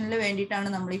എഡ്യൂക്കേഷനിൽ വേണ്ടിയിട്ടാണ്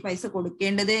നമ്മൾ ഈ പൈസ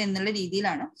കൊടുക്കേണ്ടത് എന്നുള്ള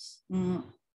രീതിയിലാണ്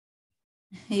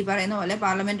ഈ പറയുന്ന പോലെ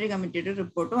പാർലമെന്ററി കമ്മിറ്റിയുടെ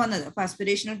റിപ്പോർട്ട് വന്നത്. അപ്പൊ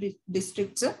ആസ്പിറേഷണൽ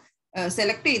ഡിസ്ട്രിക്ട്സ്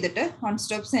സെലക്ട് ചെയ്തിട്ട് വൺ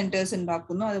സ്റ്റോപ്പ് സെന്റേഴ്സ്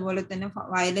ഉണ്ടാക്കുന്നു. അതുപോലെ തന്നെ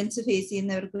വയലൻസ് ഫേസ്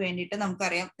ചെയ്യുന്നവർക്ക് വേണ്ടിയിട്ട്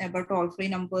നമുക്കറിയാം ഇപ്പോൾ ടോൾ ഫ്രീ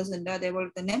നമ്പേഴ്സ് ഉണ്ട്. അതേപോലെ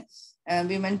തന്നെ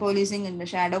വിമൻ പോലീസിംഗ് ഉണ്ട്,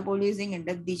 ഷാഡോ പോലീസിംഗ്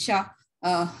ഉണ്ട്,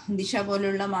 ദിശ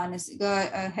പോലുള്ള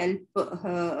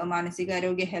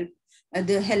മാനസികാരോഗ്യ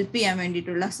ഹെൽപ്പ് ചെയ്യാൻ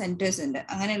വേണ്ടിയിട്ടുള്ള സെന്റേഴ്സ് ഉണ്ട്.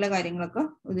 അങ്ങനെയുള്ള കാര്യങ്ങളൊക്കെ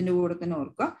ഇതിന്റെ കൂടെ തന്നെ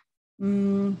ഓർക്കുക.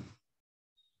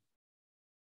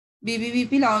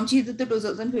 BBBP ലോഞ്ച് ചെയ്തത്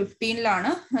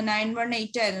 2015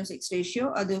 918 ആയിരുന്നു സെക്സ് റേഷ്യോ.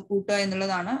 അത് കൂട്ടുക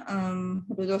എന്നുള്ളതാണ്.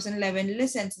 2011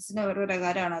 സെൻസസിന് വേറെ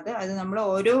പ്രകാരമാണ് അത് നമ്മൾ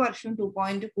ഓരോ വർഷവും 2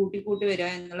 പോയിന്റ് കൂട്ടി വരിക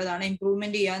എന്നുള്ളതാണ്,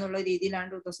 ഇംപ്രൂവ്മെന്റ് ചെയ്യുക എന്നുള്ള രീതിയിലാണ്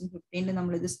 2015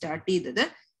 നമ്മൾ ഇത് സ്റ്റാർട്ട് ചെയ്തത്.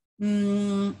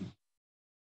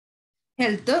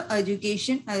 ഹെൽത്ത്,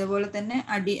 എഡ്യൂക്കേഷൻ, അതുപോലെ തന്നെ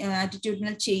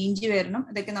ആറ്റിറ്റ്യൂഡിനൽ ചേഞ്ച് വരണം.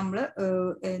 ഇതൊക്കെ നമ്മൾ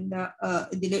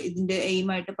ഇതിന്റെ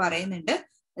എയിമായിട്ട് പറയുന്നുണ്ട്.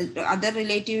 അതർ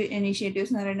റിലേറ്റീവ്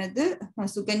ഇനീഷ്യേറ്റീവ്സ് എന്ന് പറയുന്നത്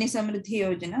സുകന്യ സമൃദ്ധി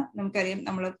യോജന. നമുക്കറിയാം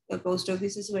നമ്മൾ പോസ്റ്റ്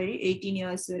ഓഫീസസ് വഴി 18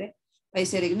 years വരെ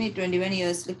പൈസ അടയ്ക്കുന്നു, 21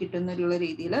 years കിട്ടുന്നുള്ള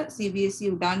രീതിയിൽ. CBSE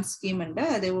ഉഡാൻ സ്കീം ഉണ്ട്.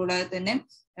 അതുകൂടാതെ തന്നെ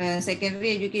സെക്കൻഡറി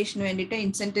എഡ്യൂക്കേഷന് വേണ്ടിയിട്ട്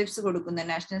ഇൻസെന്റീവ്സ് കൊടുക്കുന്ന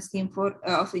national scheme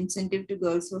of incentive two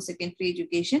girls four secondary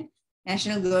education,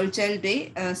 national girl child day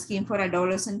scheme for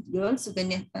adolescent girls,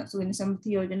 Sukanya Samriddhi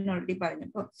Yojana already പറഞ്ഞു.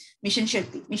 അപ്പോൾ മിഷൻ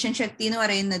ശക്തി എന്ന്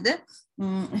പറയുന്നത്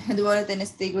അതുപോലെ തന്നെ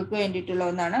സ്ത്രീകൾക്ക് വേണ്ടിയിട്ടുള്ള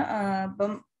ഒന്നാണ്.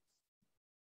 അപ്പം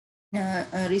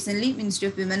recent ministry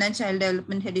of women and child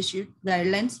development had issued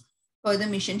guidelines for the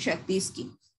mission Shakti scheme.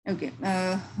 Okay,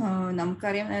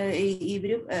 നമുക്കറിയാം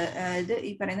ഇവര് ഇത്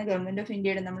ഈ പറയുന്ന ഗവൺമെന്റ് ഓഫ്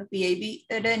ഇന്ത്യയുടെ നമ്മൾ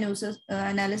PIBയുടെ ന്യൂസ്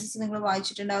അനാലിസിസ് നിങ്ങൾ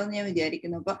വായിച്ചിട്ടുണ്ടാവും ഞാൻ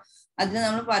വിചാരിക്കുന്നു. അപ്പൊ അതിന്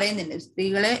നമ്മൾ പറയുന്നുണ്ട്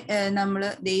സ്ത്രീകളെ നമ്മൾ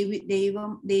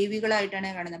ദൈവികളായിട്ടാണ്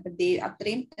കാണുന്നത്. അപ്പൊ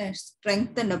അത്രയും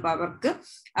സ്ട്രെങ്ത് ഉണ്ട്. അപ്പൊ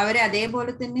അവരെ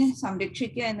അതേപോലെ തന്നെ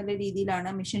സംരക്ഷിക്കുക എന്നുള്ള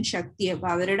രീതിയിലാണ് മിഷൻ ശക്തി. അപ്പൊ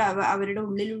അവരുടെ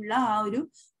ഉള്ളിലുള്ള ആ ഒരു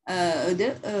ഇത്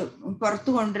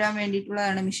പുറത്തു കൊണ്ടുവരാൻ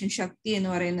വേണ്ടിയിട്ടുള്ളതാണ് മിഷൻ ശക്തി എന്ന്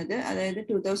പറയുന്നത്. അതായത്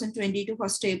 2022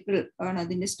 ഫസ്റ്റ് ഏപ്രിൽ ആണ്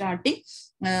അതിന്റെ സ്റ്റാർട്ടിങ്.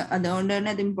 അതുകൊണ്ട്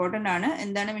തന്നെ അത് ഇമ്പോർട്ടന്റ് ആണ്.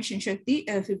 എന്താണ് മിഷൻ ശക്തി?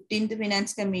 15th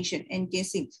finance commission NK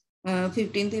Singh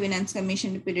 15th finance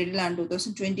കമ്മീഷന്റെ പീരീഡിലാണ്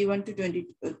 2021 to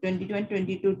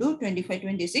 2022 to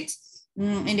 25-26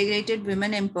 integrated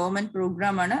women empowerment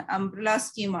programme ആണ്. അംബ്രല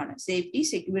സ്കീം ആണ്. Safety,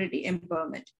 security,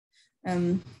 empowerment.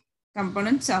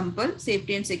 Component sample,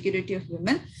 safety and security of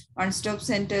women, one-stop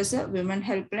centers, women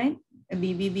helpline,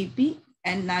 BBBP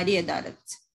and Nari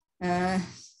Adalats.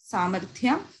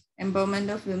 Samarthya, empowerment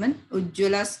of women,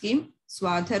 Ujjwala scheme,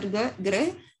 Swadharga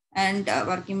and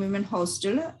working women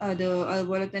hostel,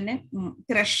 അതുപോലെ തന്നെ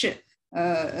crush,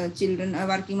 children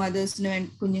working മദേഴ്സിന്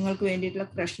കുഞ്ഞുങ്ങൾക്ക് വേണ്ടിയിട്ടുള്ള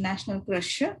crush, national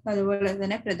crush, അതുപോലെ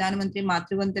തന്നെ പ്രധാനമന്ത്രി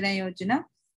Matru Vandana Yojana,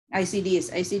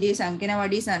 ICDS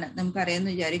അംഗനവാടീസ് ആണ്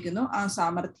നമുക്കറിയാമെന്ന് വിചാരിക്കുന്നു. ആ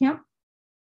സാമർഥ്യം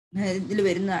ഇതിൽ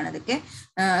വരുന്നതാണ് അതൊക്കെ.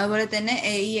 അതുപോലെ തന്നെ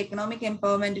ഈ എക്കണോമിക്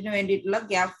എംപവർമെന്റിന് വേണ്ടിയിട്ടുള്ള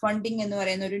ഗ്യാപ് ഫണ്ടിങ് എന്ന്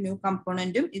പറയുന്ന ഒരു ന്യൂ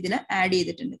കമ്പോണന്റും ഇതിൽ ആഡ്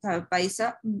ചെയ്തിട്ടുണ്ട്. പൈസ,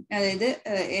 അതായത്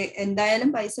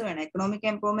എന്തായാലും പൈസ വേണം. എക്കണോമിക്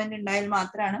എംപവർമെന്റ് ഉണ്ടായാൽ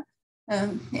മാത്രമാണ്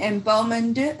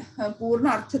എംപവർമെന്റ് പൂർണ്ണ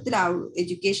അർത്ഥത്തിലാവുള്ളൂ.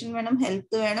 എഡ്യൂക്കേഷൻ വേണം,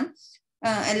 ഹെൽത്ത് വേണം,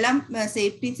 എല്ലാം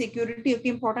സേഫ്റ്റി സെക്യൂരിറ്റി ഒക്കെ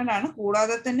ഇമ്പോർട്ടന്റ് ആണ്.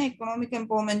 കൂടാതെ തന്നെ എക്കണോമിക്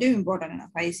എംപവർമെന്റും ഇമ്പോർട്ടന്റ് ആണ്.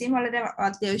 പൈസയും വളരെ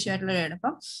അത്യാവശ്യമായിട്ടുള്ളതാണ്.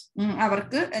 അപ്പം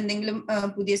അവർക്ക് എന്തെങ്കിലും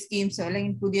പുതിയ സ്കീംസോ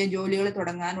അല്ലെങ്കിൽ പുതിയ ജോലികൾ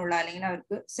തുടങ്ങാനുള്ള, അല്ലെങ്കിൽ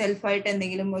അവർക്ക് സെൽഫായിട്ട്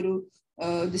എന്തെങ്കിലും ഒരു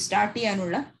ഇത് സ്റ്റാർട്ട്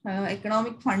ചെയ്യാനുള്ള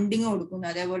എക്കണോമിക് ഫണ്ടിങ് കൊടുക്കുന്നു.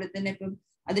 അതേപോലെ തന്നെ ഇപ്പം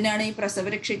അതിനാണ് ഈ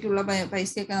പ്രസവരക്ഷയ്ക്കുള്ള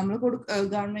പൈസയൊക്കെ നമ്മൾ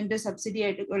ഗവൺമെന്റ് സബ്സിഡി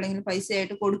ആയിട്ട് അല്ലെങ്കിൽ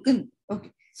പൈസയായിട്ട് കൊടുക്കുന്നു. Okay,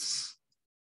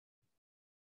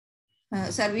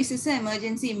 services,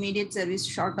 emergency, immediate service,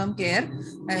 short term care,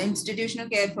 institutional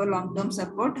care for long term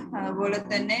support, അതുപോലെ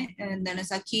തന്നെ എന്താണ്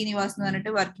സഖി നിവാസ് എന്ന്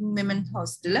പറഞ്ഞിട്ട് വർക്കിംഗ് വിമൻ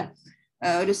ഹോസ്റ്റല്,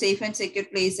 ഒരു സേഫ് ആൻഡ് സെക്യൂർ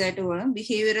പ്ലേസ് ആയിട്ട് വേണം.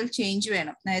 ബിഹേവിയറൽ ചേഞ്ച്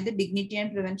വേണം. അതായത് dignity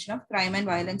and prevention of crime and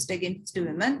violence against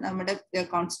women. നമ്മുടെ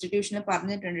കോൺസ്റ്റിറ്റ്യൂഷനിൽ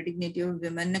പറഞ്ഞിട്ടുണ്ട് ഡിഗ്നിറ്റി ഓഫ്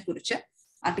വിമനെ കുറിച്ച്.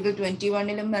 ആർട്ടിക്കിൾ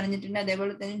 21 പറഞ്ഞിട്ടുണ്ട്,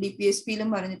 അതേപോലെ തന്നെ DPSP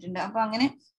പറഞ്ഞിട്ടുണ്ട്. അപ്പൊ അങ്ങനെ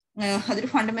അതൊരു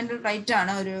ഫണ്ടമെന്റൽ റൈറ്റ്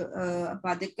ആണ്. അപ്പൊ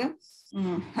അതൊക്കെ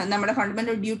നമ്മുടെ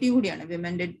ഫണ്ടമെന്റൽ ഡ്യൂട്ടി കൂടിയാണ്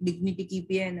വിമന്റെ ഡിഗ്നിറ്റി കീപ്പ്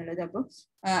ചെയ്യുക എന്നുള്ളത്. അപ്പോൾ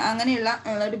അങ്ങനെയുള്ള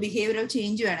ഒരു ബിഹേവിയറൽ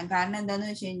ചേഞ്ച് വേണം. കാരണം എന്താന്ന്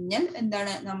വെച്ച് കഴിഞ്ഞാൽ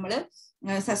എന്താണ്,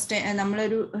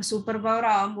 നമ്മളൊരു സൂപ്പർ പവർ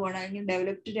ആവാൻ പോകണം, അല്ലെങ്കിൽ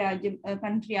ഡെവലപ്ഡ് രാജ്യം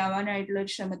കൺട്രി ആവാനായിട്ടുള്ള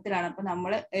ഒരു ശ്രമത്തിലാണ്. അപ്പൊ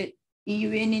നമ്മൾ ഈ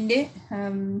UN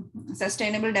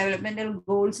sustainable developmental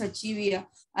goals achieve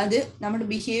ചെയ്യുക, അത് നമ്മുടെ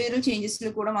ബിഹേവിയറൽ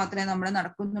ചേഞ്ചസിൽ കൂടെ മാത്രമേ നമ്മൾ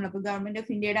നടക്കുന്നുള്ളൂ. അപ്പൊ ഗവൺമെന്റ്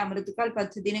ഓഫ് ഇന്ത്യയുടെ അമൃത്കാൽ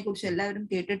പദ്ധതിനെ കുറിച്ച് എല്ലാവരും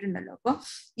കേട്ടിട്ടുണ്ടല്ലോ. അപ്പൊ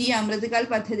ഈ അമൃത്കാൽ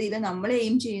പദ്ധതിയിൽ നമ്മൾ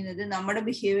എയിം ചെയ്യുന്നത് നമ്മുടെ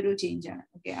ബിഹേവിയറൽ ചേഞ്ച് ആണ്.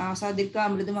 ഓക്കെ, ആസാദിർ കാ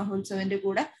അമൃത് മഹോത്സവിന്റെ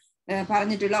കൂടെ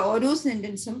പറഞ്ഞിട്ടുള്ള ഓരോ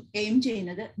സെന്റൻസും എയിം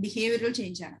ചെയ്യുന്നത് ബിഹേവിയറൽ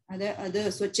ചേഞ്ച് ആണ്. അത്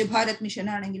സ്വച്ഛ് ഭാരത് മിഷൻ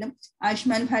ആണെങ്കിലും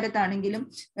ആയുഷ്മാൻ ഭാരത് ആണെങ്കിലും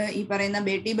ഈ പറയുന്ന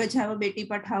ബേട്ടി ബച്ചാവോ ബേട്ടി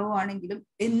പഠാവോ ആണെങ്കിലും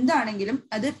എന്താണെങ്കിലും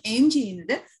അത് എയിം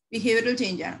ചെയ്യുന്നത് ബിഹേവിയറൽ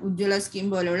ചേഞ്ച് ആണ്. ഉജ്ജ്വല സ്കീം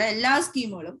പോലെയുള്ള എല്ലാ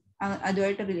സ്കീമുകളും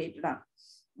അതുമായിട്ട് റിലേറ്റഡ് ആണ്.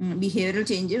 ബിഹേവിയറൽ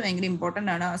ചേഞ്ച് ഭയങ്കര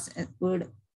ഇമ്പോർട്ടന്റ് ആണ്. വേർഡ്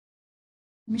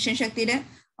മിഷൻ ശക്തിയുടെ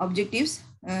ഒബ്ജക്റ്റീവ്സ്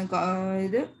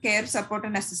ഇത് care, support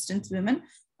and assistance women,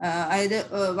 അതായത്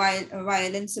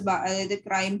വയലൻസ്, അതായത്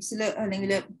ക്രൈംസിൽ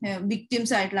അല്ലെങ്കിൽ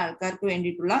വിക്ടിംസ് ആയിട്ടുള്ള ആൾക്കാർക്ക്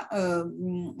വേണ്ടിയിട്ടുള്ള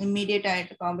ഇമ്മീഡിയറ്റ്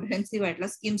ആയിട്ട് കോംപ്രഹെൻസീവ് ആയിട്ടുള്ള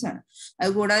സ്കീംസ് ആണ്.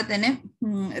 അതുകൂടാതെ തന്നെ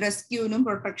റെസ്ക്യൂവിനും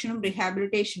പ്രൊട്ടക്ഷനും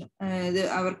റിഹാബിലിറ്റേഷനും ഇത്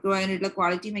അവർക്ക് വേണ്ടിയിട്ടുള്ള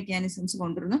ക്വാളിറ്റി മെക്കാനിസംസ്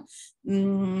കൊണ്ടുവരുന്നു.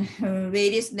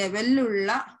 വേരിയസ്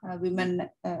ലെവലിലുള്ള വിമൻ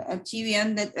അച്ചീവ് ചെയ്യാൻ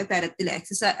തരത്തിൽ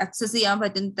അക്സസ് ചെയ്യാൻ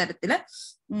പറ്റുന്ന തരത്തിൽ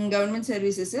ഗവൺമെന്റ്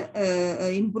സർവീസസ്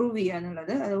ഇംപ്രൂവ് ചെയ്യുക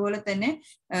എന്നുള്ളത്. അതുപോലെ തന്നെ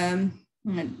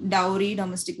dowry,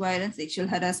 domestic violence, sexual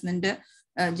harassment,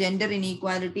 gender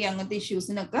inequality, അങ്ങനത്തെ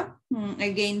ഇഷ്യൂസിനൊക്കെ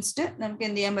അഗെയിൻസ്റ്റ് നമുക്ക്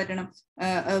എന്ത് ചെയ്യാൻ പറ്റണം,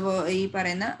 ഈ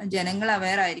പറയുന്ന ജനങ്ങൾ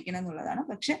അവെയർ ആയിരിക്കണം എന്നുള്ളതാണ്.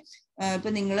 പക്ഷെ ഇപ്പൊ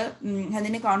നിങ്ങൾ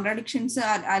അതിന് കോൺട്രാഡിക്ഷൻസ്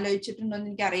ആലോചിച്ചിട്ടുണ്ടോ എന്ന്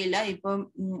എനിക്കറിയില്ല. ഇപ്പം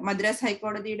മദ്രാസ്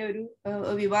ഹൈക്കോടതിയുടെ ഒരു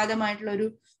വിവാദമായിട്ടുള്ള ഒരു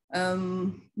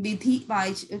വിധി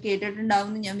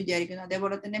കേട്ടിട്ടുണ്ടാവും എന്ന് ഞാൻ വിചാരിക്കുന്നു.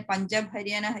 അതേപോലെ തന്നെ പഞ്ചാബ്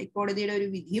ഹരിയാന ഹൈക്കോടതിയുടെ ഒരു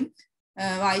വിധിയും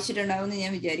വായിച്ചിട്ടുണ്ടാവും എന്ന്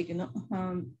ഞാൻ വിചാരിക്കുന്നു.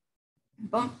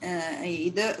 അപ്പം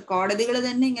ഇത് കോടതികൾ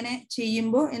തന്നെ ഇങ്ങനെ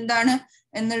ചെയ്യുമ്പോൾ എന്താണ്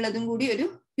എന്നുള്ളതും കൂടി ഒരു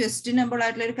ക്വസ്റ്റ്യനബിൾ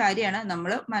ആയിട്ടുള്ള ഒരു കാര്യമാണ്.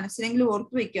 നമ്മൾ മനസ്സിലെങ്കിലും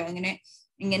ഓർത്തു വെക്കുക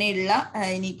ഇങ്ങനെയുള്ള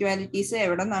ഇനീക്വാലിറ്റീസ്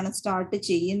എവിടെ നിന്നാണ് സ്റ്റാർട്ട്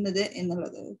ചെയ്യുന്നത്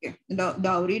എന്നുള്ളത്. Okay,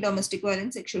 dowry, domestic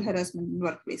violence, sexual harassment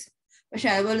work place. പക്ഷെ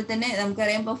അതുപോലെ തന്നെ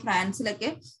നമുക്കറിയാം ഇപ്പോൾ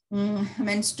ഫ്രാൻസിലൊക്കെ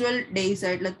മെൻസ്ട്രൽ ഡേയ്സ്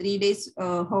ആയിട്ടുള്ള 3 days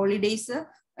ഹോളിഡേയ്സ്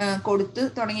കൊടുത്ത്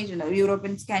തുടങ്ങിയിട്ടുണ്ട്.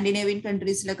 യൂറോപ്യൻ സ്കാൻഡിനേവിയൻ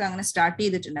കൺട്രീസിലൊക്കെ അങ്ങനെ സ്റ്റാർട്ട്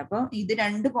ചെയ്തിട്ടുണ്ട്. അപ്പോൾ ഇത്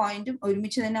 2 പോയിന്റും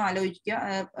ഒരുമിച്ച് തന്നെ ആലോചിക്കുക.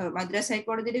 മദ്രാസ്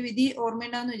ഹൈക്കോടതിയുടെ വിധി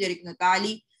ഓർമ്മയുണ്ടാവുമെന്ന് വിചാരിക്കുന്നു,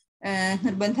 താലി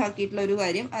നിർബന്ധമാക്കിയിട്ടുള്ള ഒരു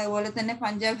കാര്യം. അതുപോലെ തന്നെ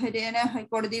പഞ്ചാബ് ഹരിയാന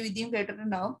ഹൈക്കോടതി വിധിയും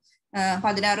കേട്ടിട്ടുണ്ടാവും.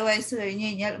 16 വയസ്സ് കഴിഞ്ഞ്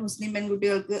കഴിഞ്ഞാൽ മുസ്ലിം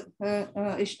പെൺകുട്ടികൾക്ക്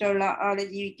ഇഷ്ടമുള്ള ആളെ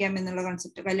ജീവിക്കാം എന്നുള്ള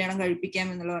കൺസെപ്റ്റ്, കല്യാണം കഴിപ്പിക്കാം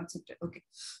എന്നുള്ള കൺസെപ്റ്റ്. ഓക്കെ,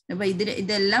 അപ്പൊ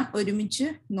ഇതെല്ലാം ഒരുമിച്ച്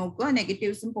നോക്കുക.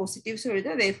 നെഗറ്റീവ്സും പോസിറ്റീവ്സും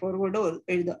എഴുതുക, വേ ഫോർവേഡ്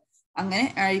എഴുതുക. അങ്ങനെ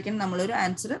ആയിരിക്കണം നമ്മളൊരു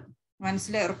ആൻസർ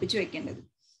മനസ്സിൽ ഉറപ്പിച്ചു വെക്കേണ്ടത്.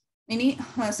 ഇനി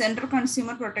സെൻട്രൽ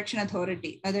കൺസ്യൂമർ പ്രൊട്ടക്ഷൻ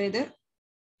അതോറിറ്റി, അതായത്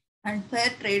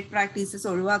അൺഫെയർ ട്രേഡ് പ്രാക്ടീസസ്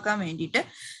ഒഴിവാക്കാൻ വേണ്ടിയിട്ട്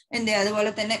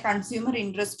അതുപോലെ തന്നെ കൺസ്യൂമർ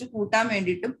ഇൻട്രസ്റ്റ് കൂട്ടാൻ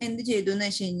വേണ്ടിയിട്ടും എന്ത് ചെയ്തു എന്ന്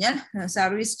വെച്ച് കഴിഞ്ഞാൽ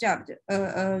സർവീസ് ചാർജ്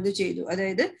ഇത് ചെയ്തു.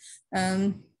 അതായത്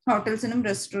ഹോട്ടൽസിനും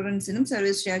റെസ്റ്റോറൻറ്റ്സിനും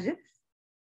സർവീസ് ചാർജ്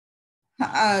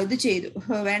ഇത് ചെയ്തു,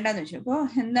 വേണ്ടെന്ന് വെച്ചു. അപ്പോൾ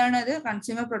എന്താണ് അത്?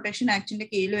 കൺസ്യൂമർ പ്രൊട്ടക്ഷൻ ആക്ടിന്റെ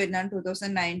കീഴിൽ വരുന്നതാണ്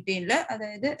 2019.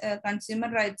 അതായത് കൺസ്യൂമർ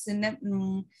റൈറ്റ്സിന്റെ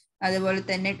അതുപോലെ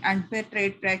തന്നെ അൺഫെയർ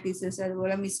ട്രേഡ് പ്രാക്ടീസസ്,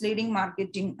 അതുപോലെ മിസ്ലീഡിംഗ്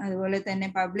മാർക്കറ്റിംഗ്, അതുപോലെ തന്നെ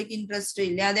പബ്ലിക് ഇൻട്രസ്റ്റ്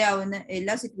ഇല്ലാതെ ആവുന്ന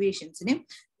എല്ലാ സിറ്റുവേഷൻസിനും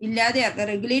ഇല്ലാതെ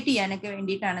റെഗുലേറ്റ് ചെയ്യാനൊക്കെ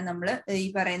വേണ്ടിയിട്ടാണ് നമ്മൾ ഈ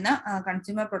പറയുന്ന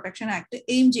കൺസ്യൂമർ പ്രൊട്ടക്ഷൻ ആക്ട്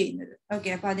എയിം ചെയ്യുന്നത്. ഓക്കെ,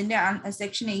 അപ്പൊ അതിന്റെ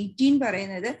സെക്ഷൻ 18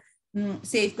 പറയുന്നത്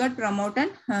safe guard promote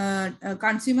and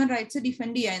consumer rights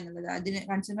defend ചെയ്യുക എന്നുള്ളത്. അതിന്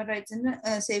കൺസ്യൂമർ റൈറ്റ്സിന്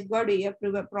സേഫ് ഗാർഡ്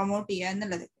ചെയ്യുക, പ്രൊമോട്ട് ചെയ്യുക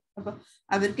എന്നുള്ളത്. അപ്പൊ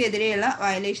അവർക്കെതിരെയുള്ള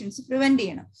വയലേഷൻസ് പ്രിവെന്റ്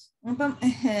ചെയ്യണം. അപ്പം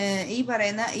ഈ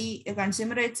പറയുന്ന ഈ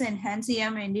കൺസ്യൂമർ റൈറ്റ്സ് എൻഹാൻസ്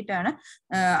ചെയ്യാൻ വേണ്ടിയിട്ടാണ്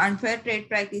അൺഫെയർ ട്രേഡ്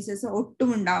പ്രാക്ടീസസ് ഒട്ടും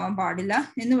ഉണ്ടാവാൻ പാടില്ല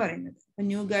എന്ന് പറയുന്നത്. അപ്പൊ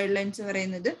ന്യൂ ഗൈഡ് ലൈൻസ്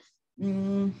പറയുന്നത്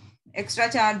എക്സ്ട്രാ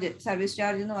ചാർജ്, സർവീസ്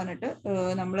ചാർജ് എന്ന് പറഞ്ഞിട്ട്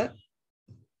നമ്മൾ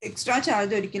എക്സ്ട്രാ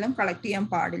ചാർജ് ഒരിക്കലും കളക്ട് ചെയ്യാൻ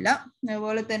പാടില്ല.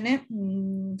 അതുപോലെ തന്നെ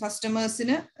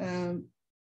കസ്റ്റമേഴ്സിന്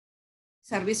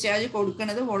സർവീസ് ചാർജ്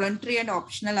കൊടുക്കുന്നത് വോളണ്ടറി ആൻഡ്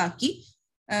ഓപ്ഷണൽ ആക്കി.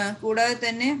 കൂടാതെ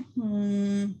തന്നെ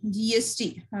GST,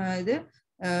 അതായത്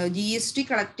GST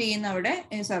കളക്ട് ചെയ്യുന്ന അവിടെ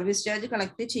സർവീസ് ചാർജ്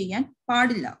കളക്ട് ചെയ്യാൻ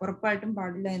പാടില്ല, ഉറപ്പായിട്ടും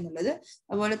പാടില്ല എന്നുള്ളത്.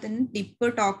 അതുപോലെ തന്നെ ടിപ്പ്,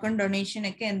 ടോക്കൺ, ഡൊണേഷൻ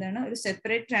ഒക്കെ എന്താണ് ഒരു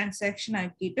സെപ്പറേറ്റ് ട്രാൻസാക്ഷൻ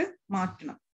ആക്കിയിട്ട്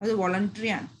മാറ്റണം, അത്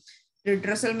വോളണ്ടറി ആണ്.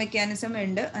 റിഡ്രസൽ മെക്കാനിസം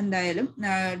ഉണ്ട് എന്തായാലും,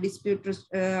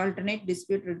 alternate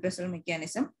dispute redressal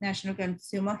mechanism, national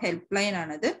consumer help line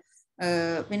ആണത്.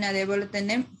 പിന്നെ അതേപോലെ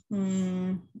തന്നെ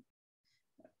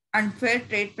അൺഫെയർ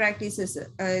ട്രേഡ് പ്രാക്ടീസസ്,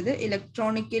 അതായത്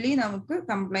ഇലക്ട്രോണിക്കലി നമുക്ക്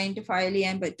കംപ്ലൈന്റ് ഫയൽ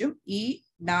ചെയ്യാൻ പറ്റും.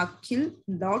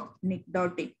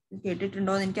 daakil.nic.in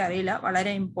കേട്ടിട്ടുണ്ടോ എന്ന് എനിക്ക് അറിയില്ല,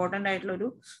 വളരെ ഇമ്പോർട്ടന്റ് ആയിട്ടുള്ള ഒരു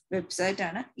വെബ്സൈറ്റ്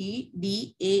ആണ്.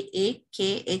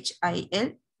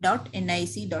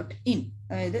 daakil.nic.in,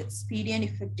 അതായത് സ്പീഡി ആൻഡ്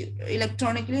ഇഫക്റ്റീവ്,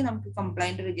 ഇലക്ട്രോണിക്കലി നമുക്ക്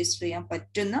കംപ്ലൈന്റ് രജിസ്റ്റർ ചെയ്യാൻ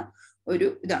പറ്റുന്ന ഒരു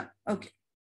ഇതാണ്. ഓക്കെ,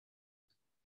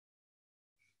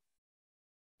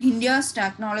 ഇന്ത്യസ്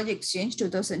ടെക്നോളജി എക്സ്ചേഞ്ച്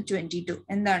 2022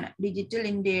 എന്താണ്? Digital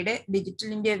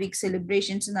India week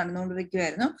celebrations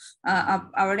നടന്നുകൊണ്ടിരിക്കുകയായിരുന്നു.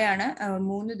 അവിടെയാണ്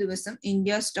 3 ദിവസം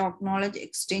ഇന്ത്യ ടെക്നോളജി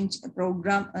എക്സ്ചേഞ്ച്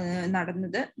പ്രോഗ്രാം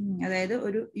നടന്നത്. അതായത്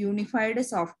ഒരു യൂണിഫൈഡ്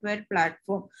സോഫ്റ്റ്വെയർ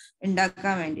പ്ലാറ്റ്ഫോം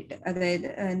ഉണ്ടാക്കാൻ വേണ്ടിയിട്ട്, അതായത്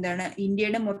എന്താണ്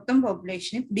ഇന്ത്യയുടെ മൊത്തം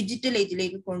പോപ്പുലേഷനെ ഡിജിറ്റൽ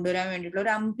ഏജിലേക്ക് കൊണ്ടുവരാൻ വേണ്ടിയിട്ടുള്ള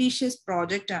ഒരു അംബീഷ്യസ്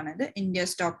പ്രോജക്റ്റ് ആണിത് ഇന്ത്യ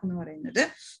സ്റ്റോക്ക് എന്ന് പറയുന്നത്.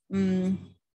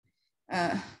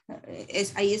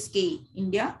 ISKE,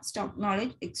 India Stock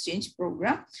Knowledge Exchange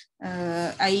Program.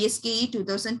 ISKE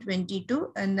 2022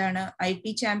 എന്താണ്? IT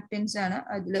ചാമ്പ്യൻസ് ആണ്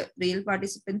അതിൽ റിയൽ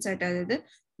പാർട്ടിസിപ്പൻസ് ആയിട്ട്. അതായത്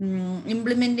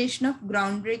implementation of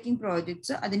ground breaking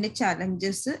projects, അതിന്റെ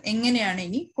ചലഞ്ചസ് എങ്ങനെയാണ്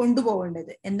ഇനി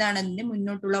കൊണ്ടുപോകേണ്ടത്, എന്താണ് അതിന്റെ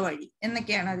മുന്നോട്ടുള്ള വഴി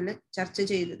എന്നൊക്കെയാണ് അതിൽ ചർച്ച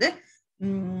ചെയ്തത്.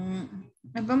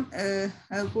 അപ്പം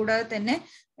കൂടാതെ തന്നെ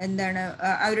എന്താണ്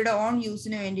അവരുടെ ഓൺ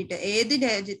യൂസിന് വേണ്ടിയിട്ട് ഏത്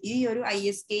രാജ്യത്ത് ഈ ഒരു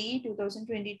ISKE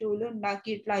 2022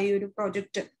 ഉണ്ടാക്കിയിട്ടുള്ള ഈ ഒരു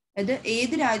പ്രോജക്റ്റ്, അത്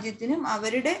ഏത് രാജ്യത്തിനും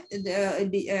അവരുടെ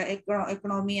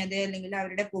എക്കണോമി അല്ലെങ്കിൽ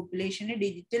അവരുടെ പോപ്പുലേഷനെ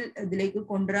ഡിജിറ്റൽ ഇതിലേക്ക്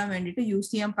കൊണ്ടുവരാൻ വേണ്ടിയിട്ട്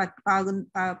യൂസ് ചെയ്യാൻ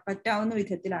പറ്റാവുന്ന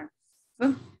വിധത്തിലാണ്.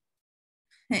 അപ്പം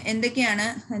എന്തൊക്കെയാണ്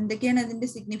അതിന്റെ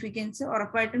സിഗ്നിഫിക്കൻസ്?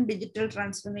 ഉറപ്പായിട്ടും ഡിജിറ്റൽ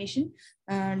ട്രാൻസ്ഫർമേഷൻ,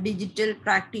 ഡിജിറ്റൽ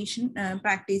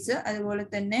പ്രാക്ടീസ്, അതുപോലെ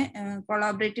തന്നെ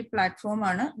കൊളാബറേറ്റീവ് പ്ലാറ്റ്ഫോം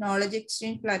ആണ്, നോളജ്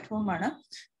എക്സ്ചേഞ്ച് പ്ലാറ്റ്ഫോം ആണ്.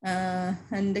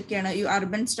 എന്തൊക്കെയാണ്? ഈ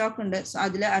അർബൻ സ്റ്റോക്ക് ഉണ്ട്.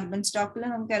 അതിൽ അർബൻ സ്റ്റോക്കിൽ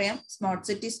നമുക്കറിയാം സ്മാർട്ട്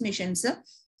സിറ്റീസ് മിഷൻസ്,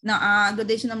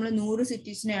 ഏകദേശം നമ്മൾ 100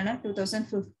 സിറ്റീസിനെയാണ്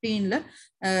 2015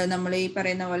 നമ്മൾ ഈ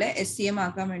പറയുന്ന പോലെ SCM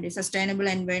ആക്കാൻ വേണ്ടി, സസ്റ്റൈനബിൾ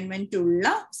എൻവയോൺമെന്റ് ഉള്ള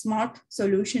സ്മാർട്ട്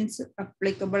സൊല്യൂഷൻസ്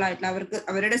അപ്ലിക്കബിൾ ആയിട്ടുള്ള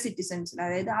അവരുടെ സിറ്റിസൺസിന്,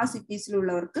 അതായത് ആ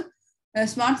സിറ്റീസിലുള്ളവർക്ക്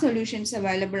സ്മാർട്ട് സൊല്യൂഷൻസ്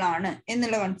അവൈലബിൾ ആണ്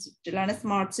എന്നുള്ള കൺസെപ്റ്റിലാണ്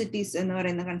സ്മാർട്ട് സിറ്റീസ് എന്ന്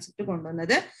പറയുന്ന കൺസെപ്റ്റ്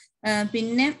കൊണ്ടുവന്നത്.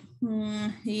 പിന്നെ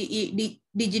ഈ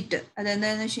ഡിജിറ്റ്,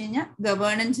 അതെന്താണെന്ന് വെച്ച് കഴിഞ്ഞാൽ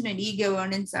ഗവേണൻസിന്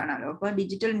ഗവേണൻസ് ആണല്ലോ. അപ്പൊ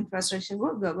digital infrastructure,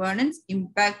 governance,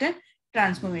 impact,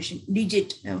 transformation.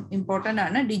 Digit important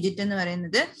ആണ്. ഡിജിറ്റ് എന്ന്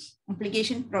പറയുന്നത്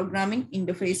അപ്ലിക്കേഷൻ പ്രോഗ്രാമിംഗ്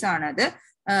ഇന്റർഫേസ് ആണ് അത്.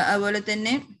 അതുപോലെ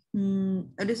തന്നെ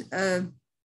ഒരു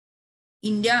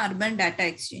India urban data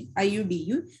exchange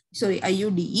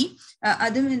IUDE.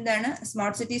 അതും എന്താണ്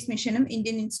സ്മാർട്ട് സിറ്റീസ് മിഷനും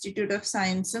ഇന്ത്യൻ ഇൻസ്റ്റിറ്റ്യൂട്ട് ഓഫ്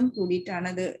സയൻസും കൂടിയിട്ടാണ്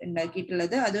അത്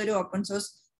ഉണ്ടാക്കിയിട്ടുള്ളത്. അതൊരു ഓപ്പൺ സോഴ്സ്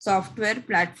സോഫ്റ്റ്വെയർ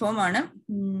പ്ലാറ്റ്ഫോം ആണ്,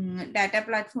 ഡാറ്റ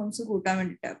പ്ലാറ്റ്ഫോംസ് കൂട്ടാൻ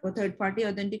വേണ്ടിയിട്ട്. അപ്പോൾ തേർഡ് പാർട്ടി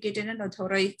ഒതന്റിക്കേറ്റഡ് ആൻഡ്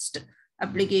ഓഥോറൈസ്ഡ്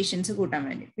അപ്ലിക്കേഷൻസ് കൂട്ടാൻ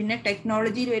വേണ്ടി. പിന്നെ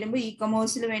ടെക്നോളജിയിൽ വരുമ്പോൾ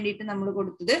ഇ-കൊമേഴ്സിൽ വേണ്ടിയിട്ട് നമ്മൾ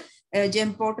കൊടുത്തത് ജെം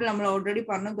പോർട്ടൽ നമ്മൾ ഓൾറെഡി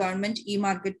പറഞ്ഞു, ഗവൺമെന്റ് ഇ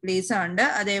മാർക്കറ്റ് പ്ലേസ് ആണ്.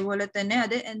 അതേപോലെ തന്നെ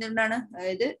അത് എന്തുകൊണ്ടാണ്,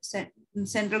 അതായത്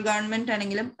സെൻട്രൽ ഗവൺമെന്റ്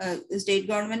ആണെങ്കിലും സ്റ്റേറ്റ്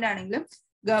ഗവൺമെന്റ് ആണെങ്കിലും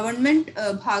ഗവൺമെന്റ്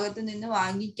ഭാഗത്ത് നിന്ന്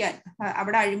വാങ്ങിക്കാൻ,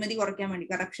 അവിടെ അഴിമതി കുറയ്ക്കാൻ വേണ്ടി,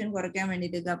 കറപ്ഷൻ കുറയ്ക്കാൻ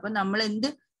വേണ്ടിയിട്ട്. അപ്പൊ നമ്മൾ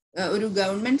ഒരു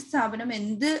ഗവൺമെന്റ് സ്ഥാപനം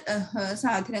എന്ത്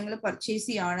സാധനങ്ങൾ പർച്ചേസ്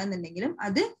ചെയ്യുകയാണെന്നുണ്ടെങ്കിലും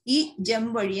അത് ഈ ജെം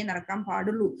വഴിയേ നടക്കാൻ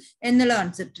പാടുള്ളൂ എന്നുള്ള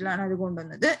കൺസെപ്റ്റിലാണ് അത്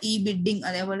കൊണ്ടുവന്നത്. ഈ ബിഡിങ്,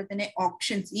 അതേപോലെ തന്നെ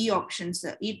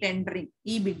ഓപ്ഷൻസ്, ഈ ടെൻഡറിങ്,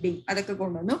 ഈ ബിഡിങ് അതൊക്കെ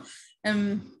കൊണ്ടുവന്നു.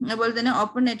 അതുപോലെ തന്നെ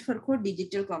open network four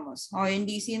digital commerce,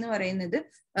 ONDC എന്ന് പറയുന്നത്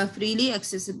freely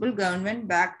accessible government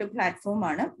backed platform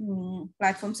ആണ്.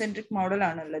 പ്ലാറ്റ്ഫോം സെൻട്രിക് മോഡൽ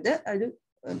ആണുള്ളത്. ഒരു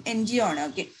NGO ആണ്.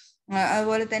 ഓക്കെ.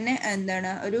 അതുപോലെ തന്നെ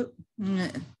എന്താണ്, ഒരു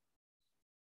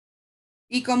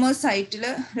ഇ-കൊമേഴ്സ് സൈറ്റിൽ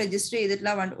രജിസ്റ്റർ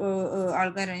ചെയ്തിട്ടുള്ള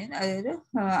ആൾക്കാരാണ്, അതായത്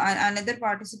അനദർ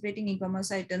പാർട്ടിസിപ്പേറ്റിംഗ്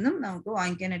ഇ-കൊമേഴ്സ് സൈറ്റ് എന്നും നമുക്ക്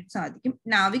വാങ്ങിക്കാനായിട്ട് സാധിക്കും.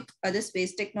 നാവിക്, അത്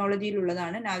space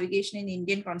ടെക്നോളജിയിലുള്ളതാണ്. Navigation in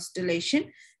Indian constellation,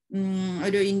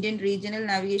 ഒരു Indian regional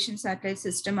navigation satellite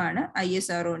system ആണ്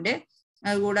ISROന്റെ.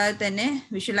 അതുകൂടാതെ തന്നെ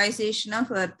visualisation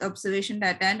of earth observation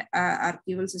data and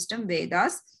archival system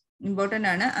Vedas important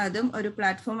ആണ്. അതും ഒരു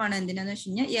പ്ലാറ്റ്ഫോം ആണ്. എന്തിനാന്ന് വെച്ച്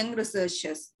കഴിഞ്ഞാൽ യങ്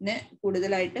റിസർച്ചേഴ്സിനെ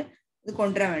കൂടുതലായിട്ട് ഇത്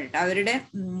കൊണ്ടുവരാൻ വേണ്ടിയിട്ട്, അവരുടെ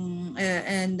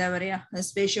എന്താ പറയാ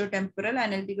സ്പേഷ്യോ ടെമ്പറൽ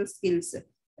അനലിറ്റിക്കൽ സ്കിൽസ്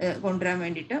കൊണ്ടുവരാൻ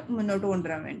വേണ്ടിയിട്ട്, മുന്നോട്ട്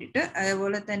കൊണ്ടുവരാൻ വേണ്ടിയിട്ട്.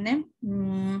 അതേപോലെ തന്നെ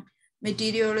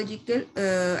meteorological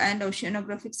and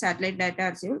oceanographic satellite data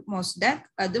archive മോസ്ഡാക്,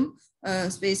 അതും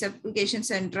സ്പേസ് ആപ്ലിക്കേഷൻ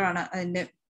സെന്റർ ആണ് അതിന്റെ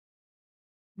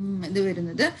ഇത്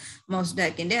വരുന്നത്,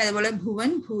 മോസ്ഡാക്കിന്റെ. അതുപോലെ ഭുവൻ,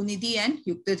 ഭൂനിധി ആൻഡ്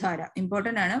യുക്തധാര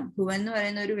ഇമ്പോർട്ടൻ്റ് ആണ്. ഭുവൻ എന്ന്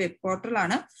പറയുന്ന ഒരു വെബ് പോർട്ടൽ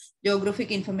ആണ്,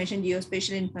 ജോഗ്രഫിക് ഇൻഫർമേഷൻ,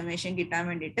 ജിയോസ്പേഷ്യൽ ഇൻഫർമേഷൻ കിട്ടാൻ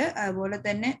വേണ്ടിയിട്ട്. അതുപോലെ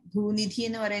തന്നെ ഭൂനിധി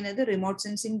എന്ന് പറയുന്നത് റിമോട്ട്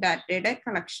സെൻസിങ് ഡാറ്റയുടെ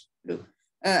കളക്ഷൻ, ഒരു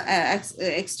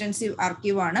എക്സ്റ്റെൻസീവ്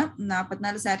ആർക്കീവ് ആണ്.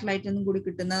 44 സാറ്റലൈറ്റ് ഒന്നും കൂടി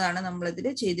കിട്ടുന്നതാണ് നമ്മളിതിൽ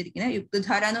ചെയ്തിരിക്കുന്നത്.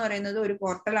 യുക്തധാര എന്ന് പറയുന്നത് ഒരു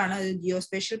പോർട്ടലാണ്, അത്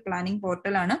ജിയോസ്പേഷ്യൽ പ്ലാനിംഗ്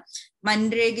പോർട്ടലാണ്.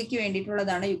 മൻരേഗയ്ക്ക്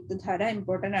വേണ്ടിയിട്ടുള്ളതാണ് യുക്തധാര,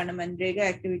 ഇമ്പോർട്ടൻ്റ് ആണ്. മൻരേഗ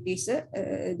ആക്ടിവിറ്റീസ്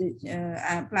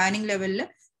പ്ലാനിംഗ് ലെവലിൽ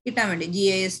കിട്ടാൻ വേണ്ടി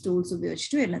GIS ടൂൾസ്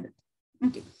ഉപയോഗിച്ചിട്ട് വരുന്നത്.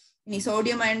 ഓക്കെ. ഇനി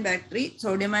സോഡിയം അയൺ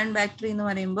ബാറ്ററി എന്ന്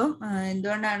പറയുമ്പോൾ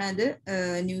എന്തുകൊണ്ടാണ് അത്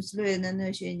ന്യൂസിൽ വരുന്നതെന്ന്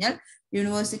വെച്ച് കഴിഞ്ഞാൽ,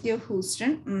 യൂണിവേഴ്സിറ്റി ഓഫ്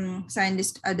ഹൂസ്റ്റൺ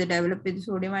സയന്റിസ്റ്റ് അത് ഡെവലപ്പ് ചെയ്ത്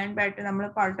സോഡിയം അയൺ ബാറ്ററി നമ്മൾ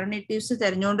ആൾട്ടർനേറ്റീവ്സ്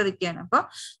തെരഞ്ഞുകൊണ്ടിരിക്കുകയാണ്. അപ്പോൾ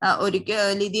ഒരിക്കൽ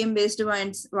ലിഥിയം ബേസ്ഡ്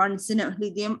വൺസിന്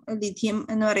ലിഥിയം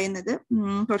എന്ന് പറയുന്നത്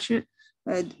കുറച്ച്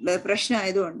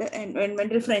പ്രശ്നമായതുകൊണ്ട്,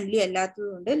 എൻവയോൺമെന്റൽ ഫ്രണ്ട്ലി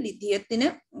അല്ലാത്തതുകൊണ്ട് ലിഥിയത്തിന്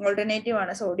ഓൾട്ടർനേറ്റീവ്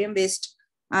ആണ് സോഡിയം ബേസ്ഡ്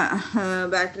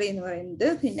ബാറ്ററി എന്ന് പറയുന്നത്.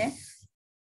 പിന്നെ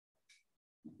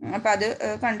അപ്പൊ അത്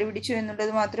കണ്ടുപിടിച്ചു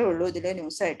എന്നുള്ളത് മാത്രമേ ഉള്ളൂ ഇതിലെ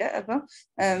ന്യൂസായിട്ട്. അപ്പം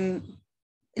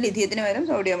ലിഥിയത്തിന് പകരം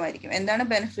സോഡിയം ആയിരിക്കും. എന്താണ്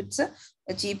ബെനിഫിറ്റ്സ്?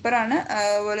 ചീപ്പർ ആണ്,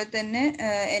 അതുപോലെ തന്നെ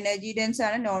എനർജി ഡെൻസ്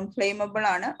ആണ്, നോൺ ഫ്ലെയിമബിൾ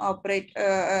ആണ്,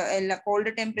 എല്ലാ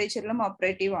കോൾഡ് ടെമ്പറേച്ചറിലും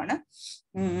ഓപ്പറേറ്റീവ് ആണ്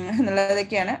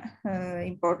എന്നുള്ളതൊക്കെയാണ്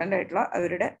ഇമ്പോർട്ടൻ്റ് ആയിട്ടുള്ള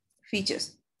അവരുടെ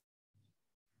ഫീച്ചേഴ്സ്.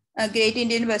 ഗ്രേറ്റ്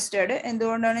ഇന്ത്യൻ ബസ്റ്റാർഡ്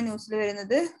എന്തുകൊണ്ടാണ് ന്യൂസിൽ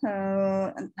വരുന്നത്?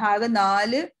 ആകെ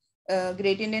 4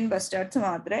 ഗ്രേറ്റ് ഇന്ത്യൻ ബസ്റ്റാർഡ്സ്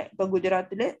മാത്രമേ ഇപ്പൊ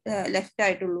ഗുജറാത്തിൽ ലെഫ്റ്റ്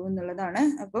ആയിട്ടുള്ളൂ എന്നുള്ളതാണ്.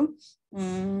 അപ്പം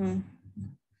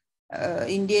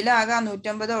ഇന്ത്യയിൽ ആകെ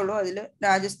 150 ഉള്ളൂ, അതിൽ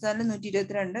രാജസ്ഥാനിൽ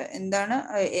 122. എന്താണ്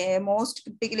മോസ്റ്റ്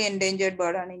ക്രിട്ടിക്കലി എൻഡേഞ്ചേർഡ്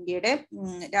ബേർഡ് ആണ് ഇന്ത്യയുടെ.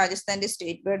 രാജസ്ഥാന്റെ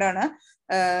സ്റ്റേറ്റ് ബേർഡ് ആണ്.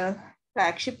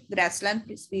 ഫ്ലാഗ്ഷിപ്പ്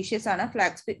ഗ്രാസ്ലാൻഡ് സ്പീഷീസ് ആണ്.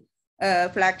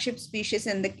 ഫ്ലാഗ്ഷിപ്പ് സ്പീഷീസ്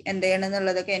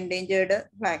എന്തൊക്കെയാണെന്നുള്ളതൊക്കെ, എൻഡേഞ്ചേർഡ്,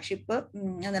 ഫ്ലാഗ്ഷിപ്പ്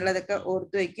എന്നുള്ളതൊക്കെ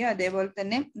ഓർത്തു വയ്ക്കുക. അതേപോലെ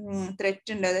തന്നെ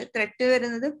ത്രെറ്റ് ഉണ്ട്. അത് ത്രെറ്റ്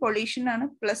വരുന്നത് പൊല്യൂഷൻ ആണ്,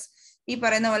 പ്ലസ് ഈ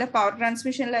പറയുന്ന പോലെ പവർ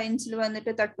ട്രാൻസ്മിഷൻ ലൈൻസിൽ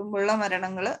വന്നിട്ട് തട്ടുമ്പോഴുള്ള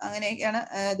മരണങ്ങൾ, അങ്ങനെയൊക്കെയാണ്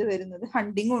ഇത് വരുന്നത്.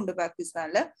 ഹണ്ടിങ്ങും ഉണ്ട്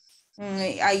പാകിസ്ഥാനില്.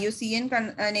 IUCN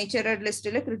നേച്ചർ റെഡ്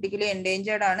ലിസ്റ്റിൽ ക്രിട്ടിക്കലി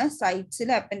എൻഡേഞ്ചേർഡ് ആണ്. സൈറ്റ്സിൽ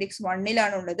അപ്പൻഡിക്സ്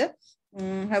 1 ഉള്ളത്.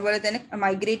 അതുപോലെ തന്നെ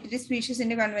മൈഗ്രേറ്ററി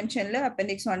സ്പീഷീസിന്റെ കൺവെൻഷനിൽ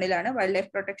appendix 1 wild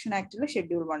life protection ആക്ടിൽ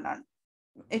schedule 1 ആണ്.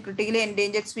 ക്രിട്ടിക്കലി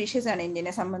എൻഡേഞ്ചേർഡ് സ്പീഷീസ് ആണ്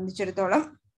ഇന്ത്യനെ സംബന്ധിച്ചിടത്തോളം.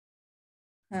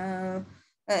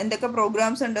 എന്തൊക്കെ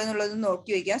പ്രോഗ്രാംസ് ഉണ്ട് എന്നുള്ളത്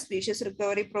നോക്കി വയ്ക്കുക. സ്പീഷീസ്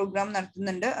റിക്കവറി പ്രോഗ്രാം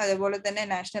നടത്തുന്നുണ്ട്. അതുപോലെ തന്നെ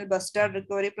നാഷണൽ ബസ്റ്റാർഡ്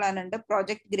റിക്കവറി പ്ലാൻ ഉണ്ട്.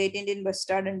 പ്രോജക്ട് ഗ്രേറ്റ് ഇന്ത്യൻ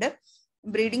ബസ്റ്റാർഡ് ഉണ്ട്.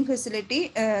 ബ്രീഡിംഗ് ഫെസിലിറ്റി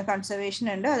കൺസർവേഷൻ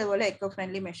ഉണ്ട്. അതുപോലെ എക്കോ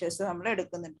ഫ്രണ്ട്ലി മെഷേഴ്സ് നമ്മൾ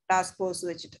എടുക്കുന്നുണ്ട് ടാസ്ക് ഫോഴ്സ്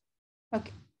വെച്ചിട്ട്.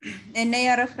 ഓക്കെ.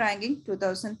 NIRF റാങ്കിങ്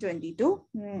 2022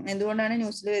 എന്തുകൊണ്ടാണ്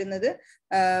ന്യൂസിൽ വരുന്നത്?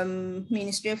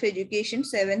 Ministry of education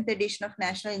 7th edition of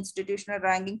national institutional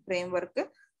ranking framework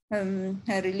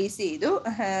release ചെയ്തു.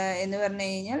 എന്ന് പറഞ്ഞു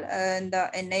കഴിഞ്ഞാൽ എന്താ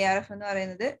NIRF എന്ന്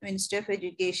പറയുന്നത് മിനിസ്ട്രി ഓഫ്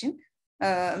എഡ്യൂക്കേഷൻ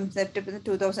സെപ്റ്റംബർ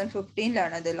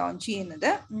 2015 അത് ലോഞ്ച് ചെയ്യുന്നത്.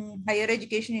 ഹയർ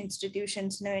എഡ്യൂക്കേഷൻ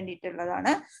ഇൻസ്റ്റിറ്റ്യൂഷൻസിന്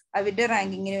വേണ്ടിയിട്ടുള്ളതാണ്, അവരുടെ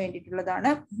റാങ്കിങ്ങിന്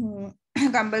വേണ്ടിയിട്ടുള്ളതാണ്.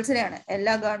 കമ്പൽസറി ആണ്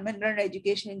എല്ലാ ഗവൺമെന്റ്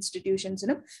എഡ്യൂക്കേഷൻ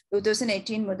ഇൻസ്റ്റിറ്റ്യൂഷൻസിനും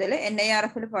 2018 മുതൽ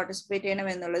NIRF പാർട്ടിസിപ്പേറ്റ് ചെയ്യണം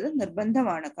എന്നുള്ളത്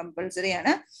നിർബന്ധമാണ്, കമ്പൽസറി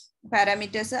ആണ്.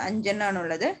 പാരാമീറ്റേഴ്സ് 5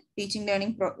 ഉള്ളത്. Teaching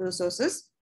learning resources,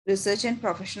 research and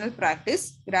professional practice,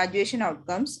 graduation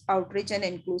outcomes, outreach and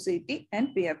inclusivity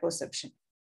and peer perception.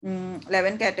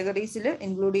 11 കാറ്റഗറീസിൽ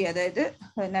include ചെയ്യുക. അതായത്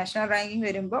നാഷണൽ റാങ്കിങ്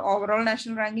വരുമ്പോൾ ഓവറോൾ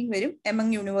നാഷണൽ റാങ്കിങ് വരും,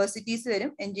 എമംഗ് യൂണിവേഴ്സിറ്റീസ്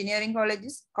വരും, engineering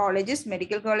colleges,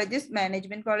 medical colleges,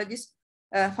 management colleges,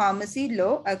 pharmacy, law,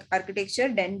 architecture,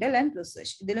 dental and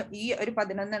research. ഇതിൽ ഈ ഒരു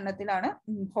 11 എണ്ണത്തിലാണ്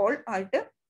whole ആയിട്ട്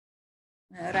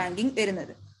ranking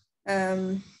വരുന്നത്.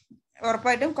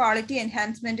 ഉറപ്പായിട്ടും ക്വാളിറ്റി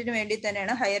എൻഹാൻസ്മെന്റിന് വേണ്ടി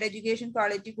തന്നെയാണ്, ഹയർ എഡ്യൂക്കേഷൻ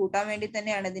ക്വാളിറ്റി കൂട്ടാൻ വേണ്ടി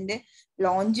തന്നെയാണ് ഇതിന്റെ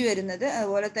ലോഞ്ച് വരുന്നത്.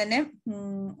 അതുപോലെ തന്നെ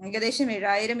ഏകദേശം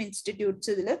 7000 ഇൻസ്റ്റിറ്റ്യൂട്ട്സ്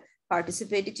ഇതിൽ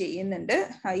പാർട്ടിസിപ്പേറ്റ് ചെയ്യുന്നുണ്ട്.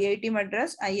 IIT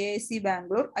Madras, IISc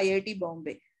Bangalore, IIT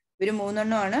Bombay, ഇവർ 3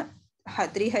 എണ്ണമാണ്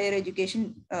 3 higher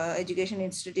education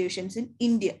institutions in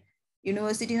India.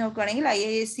 University നോക്കുകയാണെങ്കിൽ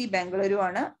IISc ബാംഗ്ലൂരു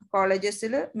ആണ്.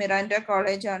 കോളേജസിൽ മിറാൻഡ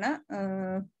കോളേജ് ആണ്.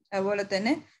 അതുപോലെ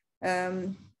തന്നെ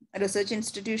റിസർച്ച്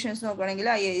ഇൻസ്റ്റിറ്റ്യൂഷൻസ് നോക്കുകയാണെങ്കിൽ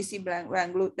IISc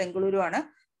ബംഗളൂരു ആണ്.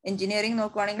 എഞ്ചിനീയറിംഗ്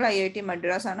നോക്കുകയാണെങ്കിൽ IIT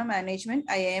മദ്രാസ് ആണ്. Management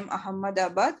IIM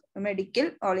Ahmedabad, medical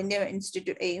all India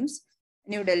institute AIIMS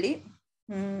New Delhi,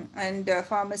 and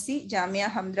pharmacy Jamia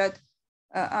ഹംദ്രദ്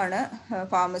ആണ്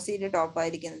ഫാർമസിയുടെ ടോപ്പ്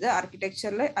ആയിരിക്കുന്നത്.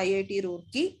 ആർക്കിടെക്ചറിൽ IIT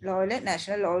Roorkee, ലോയില്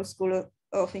national law school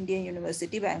of India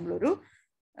university Bengaluru,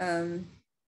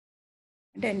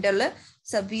 ഡെന്റലില്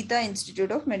സബീത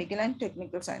institute of medical and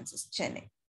technical sciences Chennai.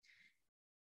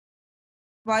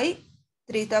 Why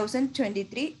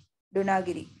 3023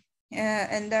 ഡുനാഗിരി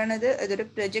എന്താണത്? ഇതൊരു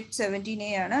പ്രൊജക്ട് 17A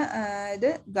ആണ്. ഇത്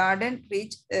garden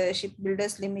reach ship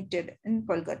builders limited in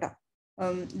Kolkata.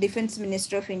 Defence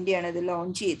minister of India ആണ് ഇത്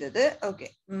launch ചെയ്തത്. Okay,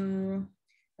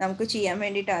 നമുക്ക് ചെയ്യാൻ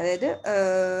വേണ്ടിയിട്ട്, അതായത്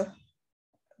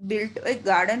build A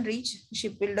garden reach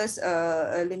ship builders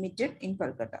limited in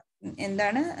Kolkata.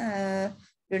 എന്താണ്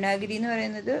ഡുനാഗിരി എന്ന്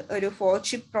പറയുന്നത്? ഒരു 4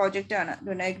 ഷിപ്പ് പ്രോജക്റ്റ് ആണ്.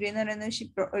 ഡുനാഗിരി എന്ന്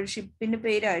പറയുന്നത് ഒരു ഷിപ്പിന്റെ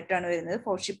പേരായിട്ടാണ് വരുന്നത്.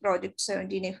 4 ship project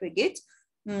 17A frigates.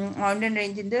 Mountain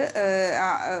റേഞ്ചിന്റെ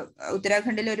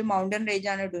ഉത്തരാഖണ്ഡിലെ ഒരു മൗണ്ടൻ റേഞ്ച്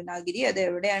ആണ് ഡുനാഗിരി. അത്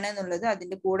എവിടെയാണ് എന്നുള്ളത്,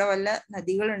 അതിന്റെ കൂടെ വല്ല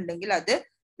നദികൾ ഉണ്ടെങ്കിൽ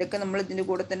ഇതൊക്കെ നമ്മൾ ഇതിന്റെ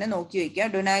കൂടെ തന്നെ നോക്കി വെക്കുക.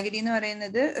 ഡുനാഗിരി എന്ന്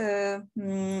പറയുന്നത്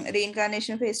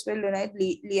reincarnation face well ഡുനാഗിരി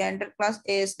Leander class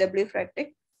ASW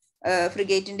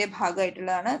ഫ്രിഗേറ്റിന്റെ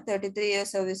ഭാഗമായിട്ടുള്ളതാണ്. 33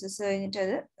 years services കഴിഞ്ഞിട്ട്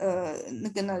അത്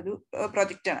നിൽക്കുന്ന ഒരു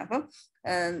പ്രോജക്റ്റ് ആണ്. അപ്പം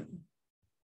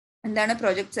എന്താണ്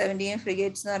പ്രോജക്ട് 17A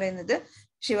ഫ്രിഗേറ്റ്സ് എന്ന് പറയുന്നത്?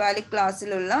 ഷിവാലിക്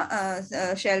ക്ലാസ്സിലുള്ള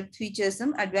ഷെൽഫ്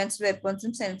ഫീച്ചേഴ്സും അഡ്വാൻസ്ഡ്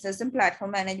വെപ്പൺസും സെൻസേഴ്സും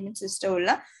പ്ലാറ്റ്ഫോം മാനേജ്മെന്റ് സിസ്റ്റം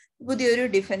ഉള്ള പുതിയൊരു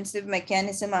ഡിഫെൻസീവ്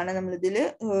മെക്കാനിസം ആണ്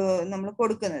നമ്മൾ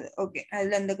കൊടുക്കുന്നത്. ഓക്കെ,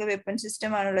 അതിൽ എന്തൊക്കെ വെപ്പൺ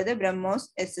സിസ്റ്റം ആണുള്ളത്? BrahMos,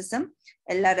 SSM,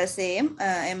 LRSAM,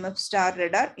 MF star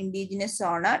radar, indigenous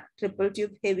sonar, triple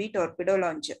tube heavy torpedo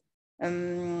launcher.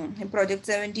 Project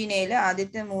 17A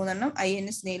ആദ്യത്തെ 3 എണ്ണം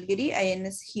INS Nilgiri,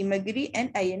 INS Himagiri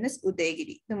and INS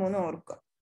Udayagiri. ഇത് 3 ഓർക്കുക.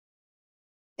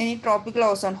 ഇനി ട്രോപ്പിക്കൽ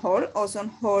ഓസോൺ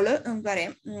ഹോള്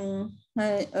നമുക്കറിയാം,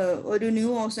 ഒരു ന്യൂ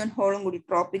ഓസോൺ ഹോളും കൂടി,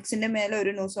 ട്രോപ്പിക്സിന്റെ മേലെ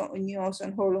ഒരു ന്യൂ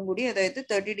ഓസോൺ ഹോളും കൂടി, അതായത്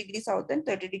 30 degree south and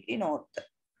 30 degree north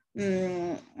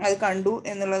അത് കണ്ടു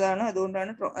എന്നുള്ളതാണ്.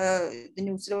 അതുകൊണ്ടാണ് ഇത്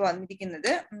ന്യൂസിൽ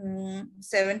വന്നിരിക്കുന്നത്.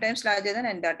 7 times ലാർജർ ദാൻ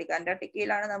അന്റാർട്ടിക്ക.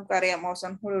 അന്റാർട്ടിക്കയിലാണ് നമുക്കറിയാം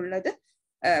ഓസോൺ ഹോൾ ഉള്ളത്.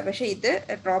 പക്ഷെ ഇത്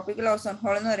ട്രോപ്പിക്കൽ ഓസോൺ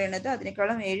ഹോൾ എന്ന് പറയുന്നത്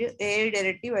അതിനേക്കാളും 7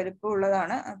 ഇരട്ടി വലുപ്പം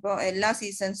ഉള്ളതാണ്. അപ്പോൾ എല്ലാ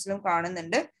സീസൺസിലും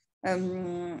കാണുന്നുണ്ട്.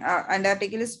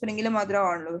 അന്റാർട്ടിക്കയിൽ സ്പ്രിംഗിൽ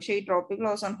മാത്രമാണല്ലോ, പക്ഷെ ഈ ട്രോപ്പിക്കൽ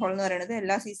ഓസോൺ ഹോൾ എന്ന് പറയുന്നത്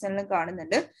എല്ലാ സീസണിലും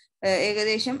കാണുന്നുണ്ട്.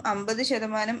 ഏകദേശം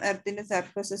 50% എർത്തിന്റെ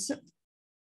സർഫസസ്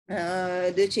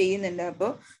ഇത് ചെയ്യുന്നുണ്ട്.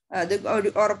 അപ്പോൾ അത്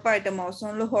ഉറപ്പായിട്ടും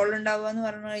ഓസോണിൽ ഹോൾ ഉണ്ടാവുക എന്ന്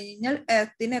പറഞ്ഞു കഴിഞ്ഞാൽ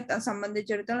എർത്തിനെ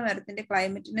സംബന്ധിച്ചിടത്തോളം, എർത്തിന്റെ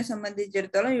ക്ലൈമറ്റിനെ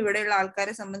സംബന്ധിച്ചിടത്തോളം, ഇവിടെയുള്ള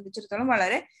ആൾക്കാരെ സംബന്ധിച്ചിടത്തോളം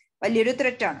വളരെ വലിയൊരു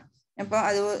ത്രെറ്റാണ്. അപ്പൊ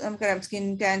അത് നമുക്കറിയാം, സ്കിൻ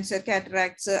ക്യാൻസർ,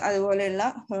 കാറ്ററാക്ട്സ്, അതുപോലെയുള്ള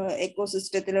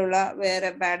എക്കോസിസ്റ്റത്തിലുള്ള വേറെ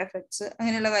ബാഡ് എഫക്ട്സ്,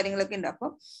 അങ്ങനെയുള്ള കാര്യങ്ങളൊക്കെ ഉണ്ട്. അപ്പൊ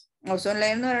ഓസോൺ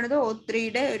ലെയർ എന്ന് പറയുന്നത്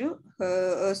O3യുടെ ഒരു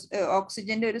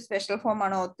ഓക്സിജന്റെ ഒരു സ്പെഷ്യൽ ഫോം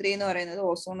ആണ് O3 എന്ന് പറയുന്നത്,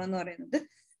 ഓസോൺ എന്ന് പറയുന്നത്.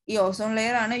 ഈ ഓസോൺ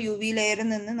ലെയർ ആണ് UV ലെയറിൽ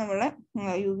നിന്ന് നമ്മളെ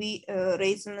UV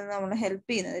റേസിൽ നിന്ന് നമ്മളെ ഹെൽപ്പ്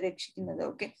ചെയ്യുന്നത്, രക്ഷിക്കുന്നത്.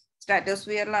 ഓക്കെ,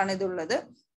 സ്ട്രാറ്റോസ്ഫിയറിലാണ് ഇതുള്ളത്.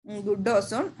 Good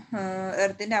ozone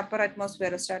എർത്തിന്റെ upper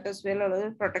atmosphere, സ്ട്രാറ്റോസ്ഫിയറിലുള്ളത്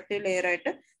protective layer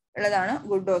ആയിട്ട് ഉള്ളതാണ്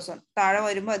ഗുഡ് ഓസോൺ. താഴെ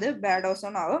വരുമ്പോൾ അത് ബാഡ്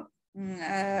ഓസോൺ ആവും.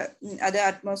 അത്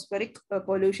അറ്റ്മോസ്ഫിയറിക്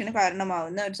പൊല്യൂഷന്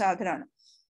കാരണമാവുന്ന ഒരു സാധനമാണ്.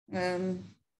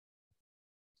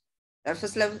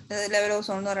 സർഫസ് ലെവൽ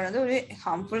ഓസോൺ എന്ന് പറയുന്നത് ഒരു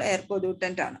ഹാംഫുൾ എയർ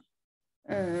പൊല്യൂട്ടന്റ് ആണ്.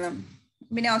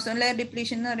 പിന്നെ ഓസോൺ ലെയർ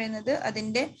ഡിപ്ലീഷൻ എന്ന് പറയുന്നത്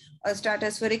അതിന്റെ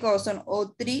സ്ട്രാറ്റോസ്ഫെറിക് ഓസോൺ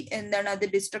O3 എന്താണ് അത്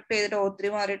ഡിസ്ട്രക്ട് ചെയ്തിട്ട്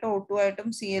O3 മാറിയിട്ട് O2 ആയിട്ടും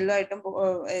CL ആയിട്ടും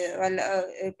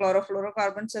ക്ലോറോഫ്ലോറോ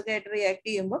കാർബൺസ് ഒക്കെ ആയിട്ട് റിയാക്ട്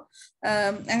ചെയ്യുമ്പോൾ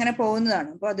അങ്ങനെ പോകുന്നതാണ്.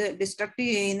 അപ്പോൾ അത് ഡിസ്ട്രക്ട്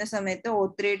ചെയ്യുന്ന സമയത്ത്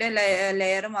O3യുടെ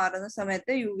ലെയർ മാറുന്ന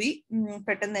സമയത്ത് UV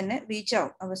പെട്ടെന്ന് തന്നെ റീച്ച്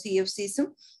ആവും. അപ്പോൾ CFCസും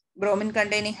bromine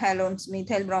containing ഹാലോൺസ്,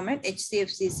 methyl bromide,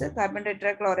 HCFCs, carbon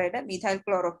tetrachloride, methyl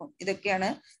chloroform, ഇതൊക്കെയാണ്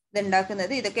ഇത്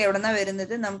ഉണ്ടാക്കുന്നത്. ഇതൊക്കെ എവിടെന്നാ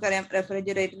വരുന്നത്? നമുക്കറിയാം,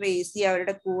 റെഫ്രിജറേറ്റർ, AC,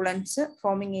 അവരുടെ കൂളൻസ്,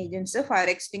 foaming agents, fire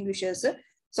extinguishers,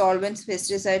 solvents,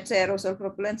 pesticides, aerosol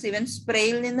propellants, even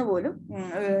സ്പ്രേയിൽ നിന്ന് പോലും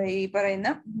ഈ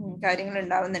പറയുന്ന കാര്യങ്ങൾ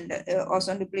ഉണ്ടാവുന്നുണ്ട്.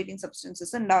 ഓസോൺ ഡിപ്ലീറ്റിംഗ്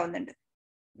സബ്സ്റ്റൻസസ് ഉണ്ടാവുന്നുണ്ട്.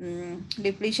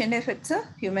 ഡിപ്ലീഷന്റെ എഫക്ട്സ്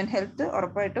ഹ്യൂമൻ ഹെൽത്ത്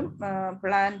ഉറപ്പായിട്ടും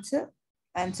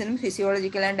പ്ലാന്റ്സിനും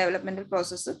physiological and developmental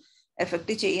process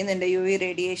effect ചെയ്യുന്നുണ്ട്. UV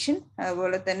റേഡിയേഷൻ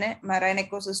അതുപോലെ തന്നെ മറൈൻ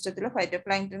എക്കോസിസ്റ്റത്തിൽ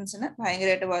ഫൈറ്റോപ്ലാങ്ക്ടൺസിന്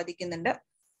ഭയങ്കരമായിട്ട് ബാധിക്കുന്നുണ്ട്.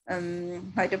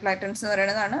 ഫൈറ്റോപ്ലാങ്ക്ടൺസ് എന്ന്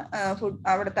പറയുന്നതാണ്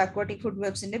അവിടുത്തെ അക്വാട്ടിക് ഫുഡ്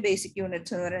വെബ്സിന്റെ ബേസിക്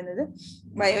യൂണിറ്റ്സ് എന്ന് പറയുന്നത്.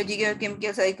 ബയോജിയോ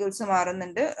കെമിക്കൽ സൈക്കിൾസ്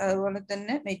മാറുന്നുണ്ട്. അതുപോലെ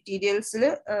തന്നെ മെറ്റീരിയൽസിൽ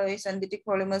ഈ synthetic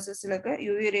പോളിമേഴ്സിലൊക്കെ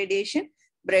UV radiation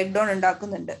break down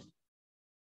ഉണ്ടാക്കുന്നുണ്ട്.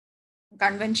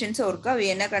 കൺവെൻഷൻസ് ഓർക്കുക,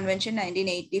 വിയന്ന കൺവെൻഷൻ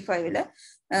 1985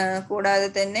 കൂടാതെ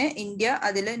തന്നെ ഇന്ത്യ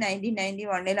അതിൽ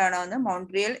 1991 വന്ന്,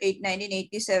 മോൺട്രിയൽ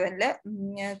 1987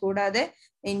 കൂടാതെ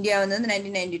ഇന്ത്യ വന്നത്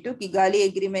 1992, കിഗാലി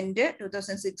എഗ്രിമെന്റ്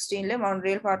 2016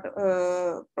 മോൺട്രിയൽ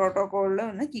പ്രോട്ടോകോളിൽ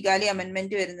വന്ന് കിഗാലി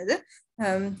അമെൻമെന്റ് വരുന്നത്.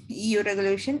 EU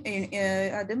റെഗുലേഷൻ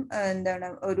അതും എന്താണ്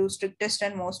ഒരു സ്ട്രിക്റ്റസ്റ്റ്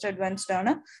ആൻഡ് മോസ്റ്റ് അഡ്വാൻസ്ഡ്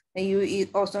ആണ്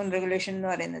ഓസോൺ റെഗുലേഷൻ എന്ന്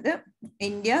പറയുന്നത്.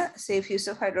 India safe use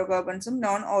of ഹൈഡ്രോകാർബൺസും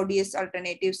non ODS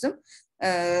ആൾട്ടർനേറ്റീവ്സും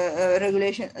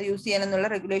regulation use ചെയ്യാനെന്നുള്ള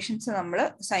regulations നമ്മൾ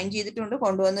സൈൻ ചെയ്തിട്ടുണ്ട്,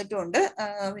 കൊണ്ടുവന്നിട്ടുണ്ട്.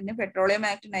 പിന്നെ പെട്രോളിയം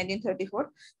ആക്ട് 1934,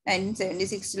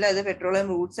 1976 അത് പെട്രോളിയം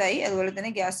റൂൾസ് ആയി. അതുപോലെ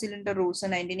തന്നെ ഗ്യാസ് സിലിണ്ടർ റൂൾസ്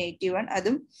 1981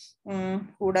 അതും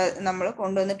കൂടാതെ നമ്മൾ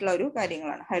കൊണ്ടുവന്നിട്ടുള്ള ഒരു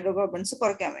കാര്യങ്ങളാണ് ഹൈഡ്രോകാർബൺസ്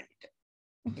കുറയ്ക്കാൻ വേണ്ടിയിട്ട്.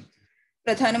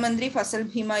 പ്രധാനമന്ത്രി ഫസൽ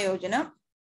ഭീമ യോജന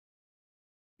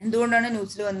എന്തുകൊണ്ടാണ്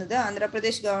ന്യൂസിൽ വന്നത്?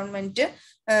 Andhra Pradesh government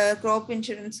crop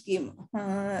insurance scheme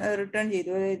return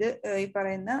ചെയ്തു. അതായത് ഈ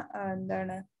പറയുന്ന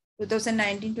എന്താണ്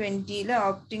 2019-20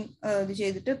 ഓപ്റ്റിംഗ് ഇത്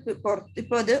ചെയ്തിട്ട്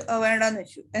ഇപ്പൊ അത് വേണ്ടാന്ന്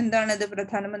വെച്ചു. എന്താണത്?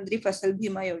 പ്രധാനമന്ത്രി ഫസൽ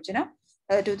ഭീമ യോജന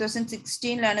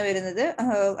 2016 വരുന്നത്.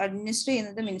 അഡ്മിനിസ്റ്റർ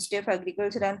ചെയ്യുന്നത് ministry of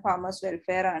agriculture and farmers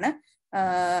welfare ആണ്.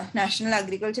 National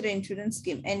agriculture insurance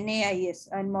scheme NAIS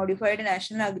and modified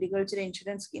national agriculture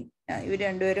insurance scheme, ഇവർ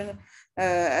രണ്ടുപേരും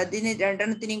അതിന്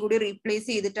രണ്ടെണ്ണത്തിനെയും കൂടി റീപ്ലേസ്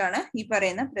ചെയ്തിട്ടാണ് ഈ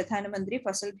പറയുന്ന പ്രധാനമന്ത്രി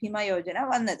ഫസൽ ഭീമ യോജന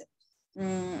വന്നത്.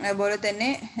 അതുപോലെ തന്നെ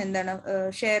എന്താണ്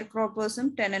ഷെയർ ക്രോപ്പേഴ്സും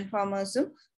ടെനന്റ് ഫാമേഴ്സും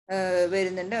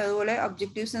വരുന്നുണ്ട്. അതുപോലെ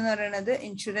ഒബ്ജക്റ്റീവ്സ് എന്ന് പറയുന്നത്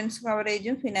ഇൻഷുറൻസ്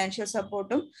കവറേജും ഫിനാൻഷ്യൽ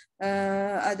സപ്പോർട്ടും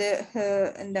അത്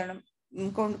എന്താണ്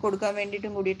കൊടുക്കാൻ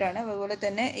വേണ്ടിയിട്ടും കൂടിയിട്ടാണ്. അതുപോലെ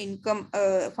തന്നെ ഇൻകം,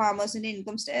 ഫാമേഴ്സിന്റെ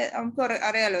ഇൻകം നമുക്ക്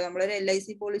അറിയാലോ, നമ്മളൊരു LIC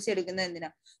പോളിസി എടുക്കുന്നത് എന്തിനാ?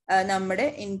 നമ്മുടെ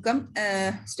ഇൻകം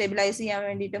സ്റ്റെബിലൈസ് ചെയ്യാൻ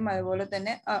വേണ്ടിയിട്ടും അതുപോലെ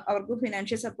തന്നെ അവർക്ക്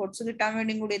ഫിനാൻഷ്യൽ സപ്പോർട്ട്സ് കിട്ടാൻ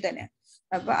വേണ്ടിയും കൂടി തന്നെയാണ്.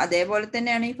 അപ്പൊ അതേപോലെ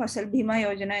തന്നെയാണ് ഈ ഫസൽ ഭീമ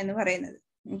യോജന എന്ന് പറയുന്നത്.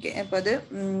 ഓക്കെ, അപ്പൊ അത്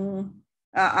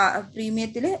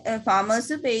പ്രീമിയത്തിൽ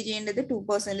ഫാമേഴ്സ് പേ ചെയ്യേണ്ടത്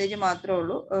 2% മാത്രമേ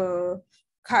ഉള്ളൂ.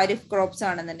 ഖാരിഫ് ക്രോപ്സ്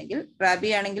ആണെന്നുണ്ടെങ്കിൽ, റാബി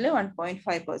ആണെങ്കിൽ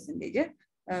 1.5%,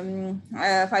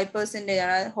 5%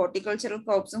 ആണ്. ഹോർട്ടിക്കൾച്ചറൽ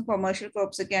ക്രോപ്സും കൊമേഴ്ഷ്യൽ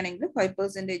ക്രോപ്സ് ഒക്കെ ആണെങ്കിൽ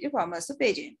 5% ഫാമേഴ്സ് പേ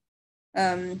ചെയ്യും.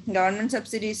 ഗവൺമെന്റ്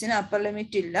സബ്സിഡീസിന് അപ്പർ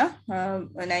ലിമിറ്റ് ഇല്ല.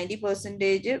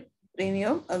 90%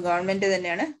 പ്രീമിയവും ഗവൺമെന്റ്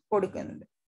തന്നെയാണ് കൊടുക്കുന്നത്.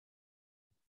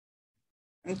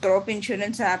 ക്രോപ്പ്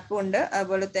ഇൻഷുറൻസ് ആപ്പ് ഉണ്ട്.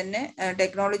 അതുപോലെ തന്നെ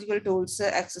technological tools,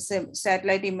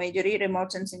 satellite imagery,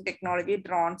 remote sensing technology,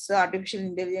 drones, artificial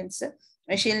intelligence,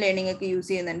 machine learning ഒക്കെ യൂസ്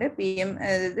ചെയ്യുന്നുണ്ട്.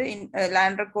 അതായത്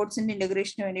ലാൻഡ് റെക്കോർഡ്സിന്റെ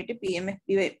ഇന്റഗ്രേഷന് വേണ്ടിയിട്ട്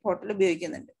PMFBY പോർട്ടൽ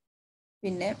ഉപയോഗിക്കുന്നുണ്ട്.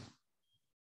 പിന്നെ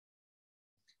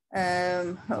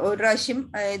ഒരു പ്രാവശ്യം,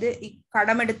 അതായത് ഈ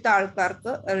കടമെടുത്ത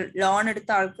ആൾക്കാർക്ക്, ലോൺ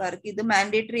എടുത്ത ആൾക്കാർക്ക് ഇത്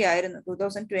മാൻഡേറ്ററി ആയിരുന്നു.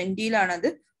 2020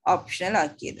 അത് ഓപ്ഷണൽ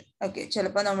ആക്കിയത്. ഓക്കെ,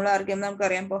 ചിലപ്പോൾ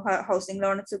നമുക്കറിയാം, ഇപ്പോൾ ഹൗസിംഗ്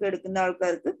ലോൺസ് ഒക്കെ എടുക്കുന്ന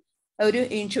ആൾക്കാർക്ക് ഒരു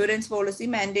ഇൻഷുറൻസ് പോളിസി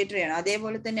മാൻഡേറ്ററി ആണ്.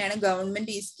 അതേപോലെ തന്നെയാണ്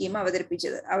ഗവൺമെന്റ് ഈ സ്കീം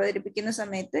അവതരിപ്പിക്കുന്ന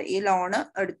സമയത്ത് ഈ ലോൺ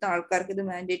എടുത്ത ആൾക്കാർക്ക് ഇത്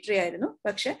മാൻഡേറ്ററി ആയിരുന്നു,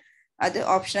 പക്ഷെ അത്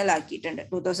ഓപ്ഷണൽ ആക്കിയിട്ടുണ്ട്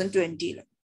 2020.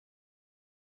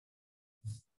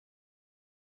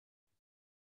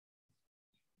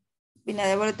 പിന്നെ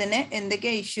അതേപോലെ തന്നെ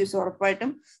എന്തൊക്കെയാ ഇഷ്യൂസ്?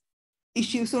 ഉറപ്പായിട്ടും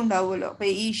ഇഷ്യൂസ് ഉണ്ടാവുമല്ലോ. അപ്പൊ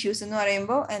ഈ ഇഷ്യൂസ് എന്ന്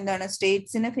പറയുമ്പോൾ എന്താണ്?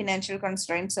 സ്റ്റേറ്റ്സിന് ഫിനാൻഷ്യൽ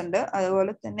കൺസ്ട്രെയിൻസ് ഉണ്ട്.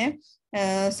 അതുപോലെ തന്നെ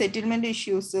settlement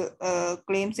issues,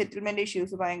 claim settlement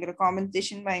issues ഭയങ്കര,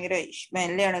 കോമ്പൻസേഷൻ ഭയങ്കര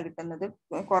മെല്ലെയാണ് കിട്ടുന്നത്,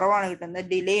 കുറവാണ് കിട്ടുന്നത്,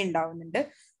 ഡിലേ ഉണ്ടാവുന്നുണ്ട്.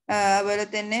 അതുപോലെ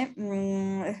തന്നെ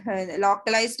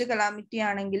ലോക്കലൈസ്ഡ് കലാമിറ്റി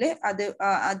ആണെങ്കിൽ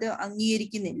അത്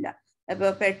അംഗീകരിക്കുന്നില്ല. ഇപ്പൊ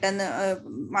പെട്ടെന്ന്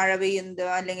മഴ പെയ്യുന്നത്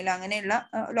അല്ലെങ്കിൽ അങ്ങനെയുള്ള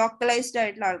ലോക്കലൈസ്ഡ്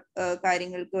ആയിട്ടുള്ള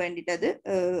കാര്യങ്ങൾക്ക് വേണ്ടിയിട്ട് അത്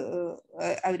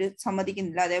അവർ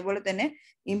സമ്മതിക്കുന്നില്ല. അതേപോലെ തന്നെ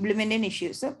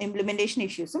ഇംപ്ലിമെന്റേഷൻ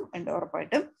ഇഷ്യൂസും ഉണ്ട്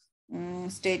ഉറപ്പായിട്ടും.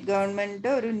 സ്റ്റേറ്റ് ഗവൺമെന്റ്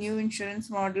ഒരു ന്യൂ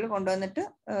ഇൻഷുറൻസ് മോഡൽ കൊണ്ടുവന്നിട്ട്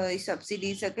ഈ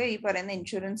സബ്സിഡീസ് ഒക്കെ ഈ പറയുന്ന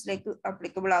ഇൻഷുറൻസിലേക്ക്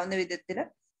അപ്ലിക്കബിൾ ആവുന്ന വിധത്തിൽ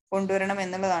കൊണ്ടുവരണം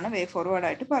എന്നുള്ളതാണ് വേ ഫോർവേഡ്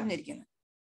ആയിട്ട് പറഞ്ഞിരിക്കുന്നത്.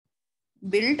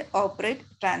 ബിൽഡ്, ഓപ്പറേറ്റ്,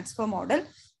 ട്രാൻസ്ഫർ മോഡൽ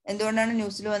എന്തുകൊണ്ടാണ്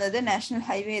ന്യൂസിൽ വന്നത്? National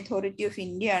highway authority of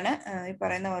India ആണ് ഈ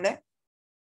പറയുന്ന പോലെ.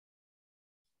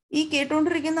 ഈ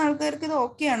കേട്ടുകൊണ്ടിരിക്കുന്ന ആൾക്കാർക്ക് ഇത്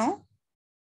ഓക്കെ ആണോ?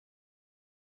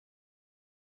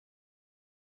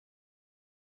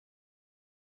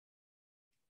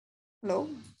 Hello,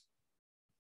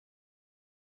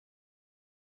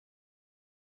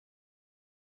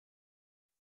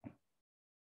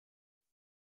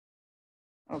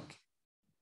 okay.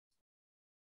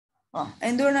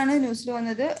 എന്തുകൊണ്ടാണ് ന്യൂസിൽ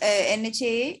വന്നത്?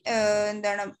 NHAI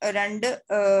എന്താണ് 2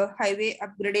 ഹൈവേ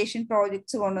അപ്ഗ്രഡേഷൻ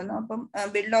പ്രോജക്ട്സ് കൊണ്ടുവന്നു. അപ്പം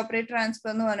ബിൽഡ്, ഓപ്പറേറ്റ്,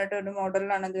 ട്രാൻസ്ഫർ എന്ന് പറഞ്ഞിട്ട് ഒരു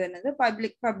മോഡലിലാണ് ഇത് വരുന്നത്.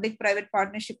 Public private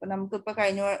partnership. നമുക്കിപ്പോൾ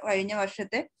കഴിഞ്ഞ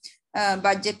വർഷത്തെ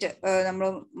ബഡ്ജറ്റ് നമ്മൾ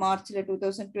മാർച്ചിൽ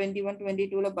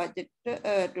 2021-22 ബഡ്ജറ്റ്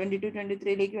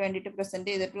 22-23 വേണ്ടിയിട്ട് പ്രസന്റ്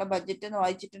ചെയ്തിട്ടുള്ള ബഡ്ജറ്റ്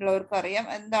വായിച്ചിട്ടുള്ളവർക്ക് അറിയാം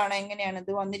എന്താണ്, എങ്ങനെയാണ്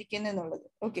ഇത് വന്നിരിക്കുന്നത് എന്നുള്ളത്.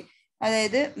 ഓക്കെ,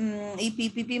 അതായത് ഈ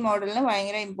PPP മോഡലിന്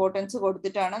ഭയങ്കര ഇമ്പോർട്ടൻസ്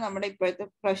കൊടുത്തിട്ടാണ് നമ്മുടെ ഇപ്പോഴത്തെ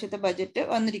പ്രാവശ്യത്തെ ബജറ്റ്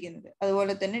വന്നിരിക്കുന്നത്.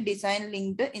 അതുപോലെ തന്നെ ഡിസൈൻ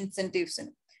ലിങ്ക്ഡ്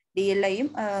ഇൻസെന്റീവ്സിന് DLIയും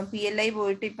PLI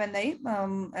പോയിട്ട് ഇപ്പൊ എന്തായി,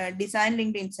 ഡിസൈൻ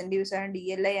ലിങ്ക്ഡ് ഇൻസെന്റീവ്സ് ആണ്,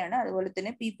 DLI ആണ്. അതുപോലെ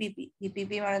തന്നെ PPP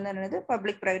എന്ന് പറയുന്നത്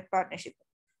പബ്ലിക് പ്രൈവറ്റ് പാർട്ട്ണർഷിപ്പ്.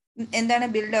 എന്താണ്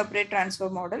ബിൽഡ്, ഓപ്പറേറ്റ്, ട്രാൻസ്ഫർ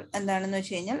മോഡൽ? എന്താണെന്ന്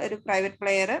വെച്ച് കഴിഞ്ഞാൽ ഒരു പ്രൈവറ്റ്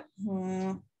പ്ലെയർ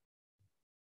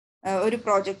ഒരു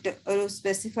പ്രോജക്റ്റ് ഒരു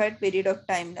സ്പെസിഫൈഡ് പീരീഡ് ഓഫ്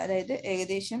ടൈമിൽ, അതായത്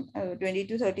ഏകദേശം 20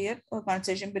 to 30 ഇയർ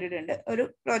കൺസെഷൻ പീരീഡ് ഉണ്ട്, ഒരു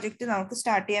പ്രോജക്റ്റ് നമുക്ക്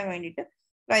സ്റ്റാർട്ട് ചെയ്യാൻ വേണ്ടിയിട്ട്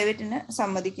പ്രൈവറ്റിന്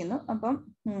സമ്മതിക്കുന്നു. അപ്പം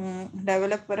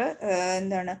ഡെവലപ്പർ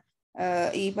എന്താണ്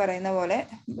ഈ പറയുന്ന പോലെ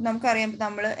നമുക്കറിയാം,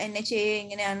 നമ്മൾ NHAI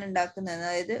എങ്ങനെയാണ് ഉണ്ടാക്കുന്നത്,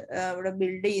 അതായത് ഇവിടെ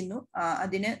ബിൽഡ് ചെയ്യുന്നു,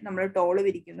 അതിന് നമ്മൾ ടോള്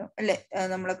പിരിക്കുന്നു അല്ലെ,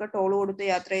 നമ്മളൊക്കെ ടോള്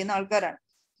കൊടുത്ത് യാത്ര ചെയ്യുന്ന ആൾക്കാരാണ്.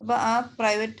 അപ്പൊ ആ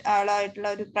പ്രൈവറ്റ് ആളായിട്ടുള്ള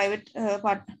ഒരു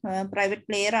പ്രൈവറ്റ്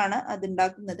പ്ലെയർ ആണ് അത്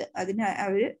ഉണ്ടാക്കുന്നത്. അതിന്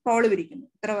അവര് ടോള് പിരിക്കുന്നു,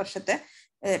 ഇത്ര വർഷത്തെ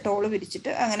ടോള്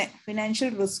പിരിച്ചിട്ട് അങ്ങനെ ഫിനാൻഷ്യൽ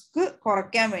റിസ്ക്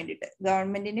കുറയ്ക്കാൻ വേണ്ടിയിട്ട്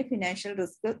ഗവൺമെന്റിന്റെ ഫിനാൻഷ്യൽ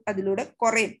റിസ്ക് അതിലൂടെ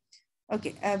കുറയും.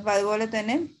 ഓക്കെ, അപ്പൊ അതുപോലെ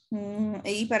തന്നെ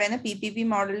ഈ പറയുന്ന PPP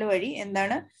മോഡൽ വഴി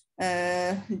എന്താണ്,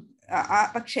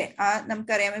 പക്ഷെ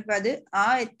നമുക്കറിയാം ഇപ്പൊ അത്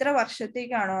എത്ര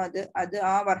വർഷത്തേക്കാണോ അത്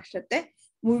ആ വർഷത്തെ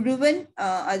മുഴുവൻ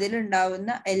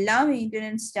അതിലുണ്ടാവുന്ന എല്ലാ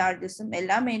മെയിൻ്റനൻസ് ചാർജസും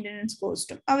എല്ലാ മെയിൻ്റനൻസ്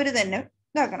കോസ്റ്റും അവർ തന്നെ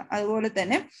ഇതാക്കണം. അതുപോലെ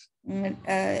തന്നെ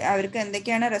അവർക്ക്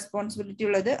എന്തൊക്കെയാണ് റെസ്പോൺസിബിലിറ്റി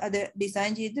ഉള്ളത്, അത്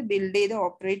ഡിസൈൻ ചെയ്ത് ബിൽഡ് ചെയ്ത്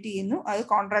ഓപ്പറേറ്റ് ചെയ്യുന്നു, അത്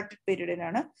കോൺട്രാക്റ്റഡ്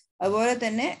പീരീഡിലാണ്. അതുപോലെ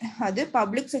തന്നെ അത്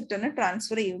പബ്ലിക് സെക്ടറിന്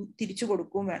ട്രാൻസ്ഫർ ചെയ്യും, തിരിച്ചു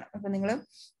കൊടുക്കുകയും വേണം. അപ്പൊ നിങ്ങൾ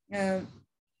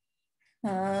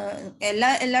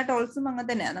എല്ലാ ടോൾസും അങ്ങനെ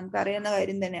തന്നെയാണ്, നമുക്ക് അറിയുന്ന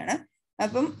കാര്യം തന്നെയാണ്.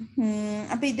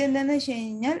 അപ്പൊ ഇതെന്താന്ന് വെച്ച്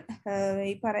കഴിഞ്ഞാൽ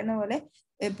ഈ പറയുന്ന പോലെ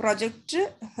പ്രൊജക്ട്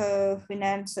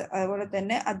ഫിനാൻസ്, അതുപോലെ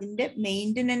തന്നെ അതിന്റെ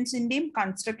മെയിൻ്റനൻസിന്റെയും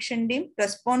കൺസ്ട്രക്ഷന്റെയും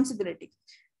റെസ്പോൺസിബിലിറ്റി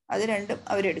അത് രണ്ടും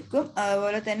അവരെടുക്കും.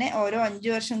 അതുപോലെ തന്നെ ഓരോ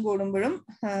 5 വർഷം കൂടുമ്പോഴും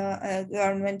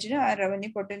ഗവൺമെന്റിന് ആ റവന്യൂ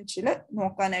പൊട്ടൻഷ്യൽ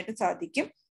നോക്കാനായിട്ട് സാധിക്കും.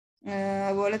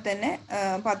 അതുപോലെ തന്നെ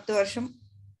 10 വർഷം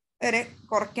വരെ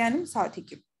കുറയ്ക്കാനും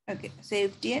സാധിക്കും. ഓക്കെ,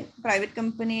 സേഫ്റ്റി ആൻഡ് പ്രൈവറ്റ്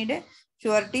കമ്പനിയുടെ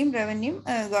ഷുവർട്ടിയും റവന്യൂയും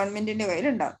ഗവൺമെന്റിന്റെ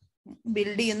കയ്യിലുണ്ടാകും.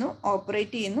 ബിൽഡ് ചെയ്യുന്നു,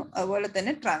 ഓപ്പറേറ്റ് ചെയ്യുന്നു, അതുപോലെ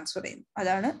തന്നെ ട്രാൻസ്ഫർ ചെയ്യുന്നു.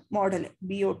 അതാണ് മോഡൽ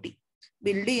BOT.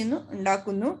 ബിൽഡ് ചെയ്യുന്നു,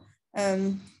 ഉണ്ടാക്കുന്നു,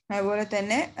 അതുപോലെ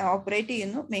തന്നെ ഓപ്പറേറ്റ്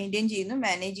ചെയ്യുന്നു, മെയിൻറ്റെയിൻ ചെയ്യുന്നു,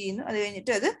 മാനേജ് ചെയ്യുന്നു, അത്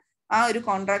കഴിഞ്ഞിട്ട് അത് ആ ഒരു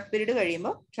കോൺട്രാക്ട് പീരീഡ്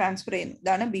കഴിയുമ്പോൾ ട്രാൻസ്ഫർ ചെയ്യുന്നു.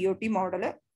 ഇതാണ് BOT മോഡൽ.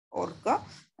 ഓർക്കുക,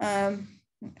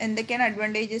 എന്തൊക്കെയാണ്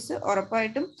അഡ്വാൻറ്റേജസ്?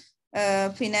 ഉറപ്പായിട്ടും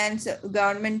ഫിനാൻസ്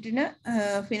ഗവൺമെന്റിന്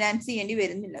ഫിനാൻസ് ചെയ്യേണ്ടി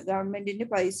വരുന്നില്ല, ഗവൺമെന്റിന്റെ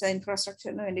പൈസ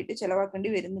ഇൻഫ്രാസ്ട്രക്ചറിന് വേണ്ടിയിട്ട് ചെലവാക്കേണ്ടി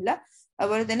വരുന്നില്ല.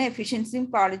 അതുപോലെ തന്നെ എഫിഷ്യൻസിയും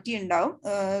ക്വാളിറ്റി ഉണ്ടാവും.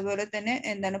 അതുപോലെ തന്നെ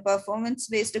എന്താണ് പെർഫോമൻസ്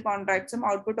ബേസ്ഡ് കോൺട്രാക്ട്സും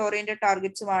ഔട്ട്പുട്ട് ഓറിയന്റഡ്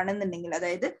ടാർഗറ്റ്സും ആണെന്നുണ്ടെങ്കിൽ,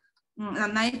 അതായത്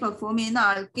നന്നായി പെർഫോം ചെയ്യുന്ന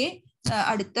ആൾക്കേ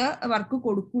അടുത്ത വർക്ക്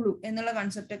കൊടുക്കുള്ളൂ എന്നുള്ള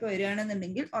കൺസെപ്റ്റ് ഒക്കെ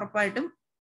വരികയാണെന്നുണ്ടെങ്കിൽ ഉറപ്പായിട്ടും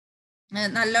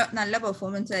നല്ല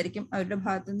പെർഫോമൻസ് ആയിരിക്കും അവരുടെ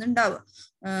ഭാഗത്തു നിന്ന് ഉണ്ടാവുക.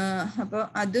 അപ്പോൾ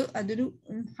അതൊരു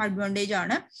അഡ്വാൻറ്റേജ്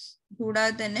ആണ്.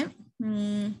 കൂടാതെ തന്നെ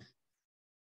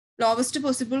ലോവസ്റ്റ്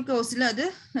പോസിബിൾ കോസ്റ്റിൽ അത്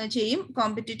ചെയ്യും.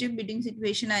 കോമ്പറ്റേറ്റീവ് ബിഡിങ്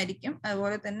സിറ്റുവേഷൻ ആയിരിക്കും.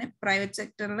 അതുപോലെ തന്നെ പ്രൈവറ്റ്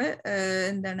സെക്ടറിൽ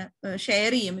എന്താണ്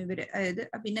ഷെയർ ചെയ്യും ഇവര്. അതായത്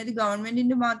പിന്നെ അത്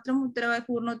ഗവൺമെന്റിന്റെ മാത്രം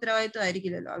പൂർണ്ണ ഉത്തരവാദിത്വം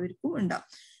ആയിരിക്കില്ലല്ലോ, അവർക്കും ഉണ്ടാവും.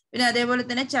 പിന്നെ അതേപോലെ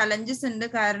തന്നെ ചലഞ്ചസ് ഉണ്ട്.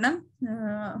 കാരണം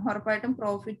ഉറപ്പായിട്ടും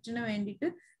പ്രോഫിറ്റിന് വേണ്ടിയിട്ട്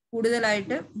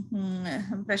കൂടുതലായിട്ട്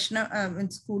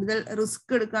കൂടുതൽ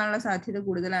റിസ്ക് എടുക്കാനുള്ള സാധ്യത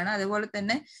കൂടുതലാണ്. അതുപോലെ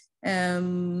തന്നെ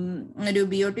ഒരു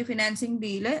BOT financing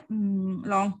deal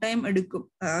long time എടുക്കും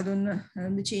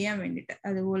അതൊന്ന് ചെയ്യാൻ വേണ്ടിയിട്ട്.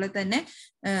 അതുപോലെ തന്നെ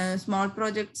സ്മോൾ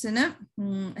പ്രോജക്ട്സിന്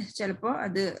ചിലപ്പോൾ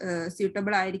അത്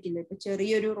സ്യൂട്ടബിൾ ആയിരിക്കില്ല. ഇപ്പൊ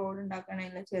ചെറിയൊരു റോഡ്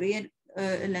ഉണ്ടാക്കാനായില്ല, ചെറിയ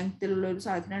ലെങ്ത്തിലുള്ള ഒരു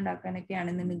സാധനം ഉണ്ടാക്കാനൊക്കെ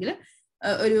ആണെന്നുണ്ടെങ്കിൽ,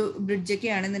 ഒരു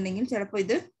ബ്രിഡ്ജൊക്കെ ആണെന്നുണ്ടെങ്കിൽ ചിലപ്പോൾ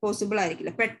ഇത് പോസിബിൾ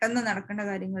ആയിരിക്കില്ല. പെട്ടെന്ന് നടക്കേണ്ട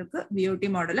കാര്യങ്ങൾക്ക് BOT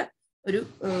മോഡൽ ഒരു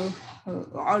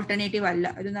ഓൾട്ടർനേറ്റീവ് അല്ല,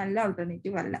 ഒരു നല്ല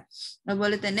ഓൾട്ടർനേറ്റീവ് അല്ല.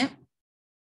 അതുപോലെ തന്നെ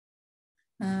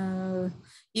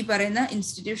ഈ പറയുന്ന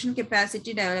ഇൻസ്റ്റിറ്റ്യൂഷൻ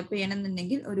കപ്പാസിറ്റി ഡെവലപ്പ്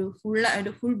ചെയ്യണമെന്നുണ്ടെങ്കിൽ ഒരു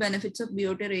full benefits of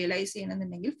BOT realise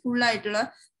ചെയ്യണമെന്നുണ്ടെങ്കിൽ ഫുൾ ആയിട്ടുള്ള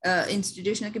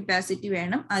ഇൻസ്റ്റിറ്റ്യൂഷണൽ കപ്പാസിറ്റി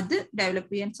വേണം. അത്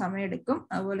ഡെവലപ്പ് ചെയ്യാൻ സമയമെടുക്കും.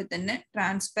 അതുപോലെ തന്നെ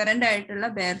ട്രാൻസ്പെറന്റ് ആയിട്ടുള്ള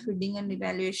ബെയർ ഫീഡിങ് ആൻഡ്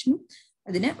ഇവാലുവേഷനും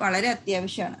അതിന് വളരെ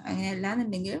അത്യാവശ്യമാണ്. അങ്ങനെ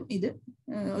അല്ലാന്നുണ്ടെങ്കിലും ഇത്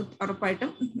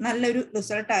ഉറപ്പായിട്ടും നല്ലൊരു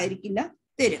റിസൾട്ട് ആയിരിക്കില്ല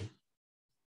തരും.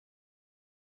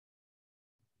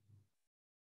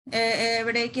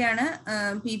 എവിടെയൊക്കെയാണ്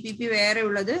PPP വേറെ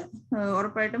ഉള്ളത്?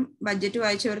 ഉറപ്പായിട്ടും ബഡ്ജറ്റ്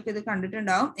വായിച്ചവർക്ക് ഇത്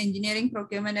കണ്ടിട്ടുണ്ടാവും. Engineering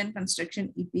procurement and construction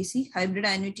EPC, hybrid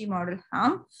annuity model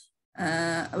HAM,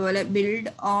 അതുപോലെ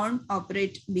ബിൽഡ് ഓൺ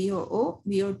ഓപ്പറേറ്റ് BOO,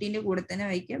 BOTന്റെ കൂടെ തന്നെ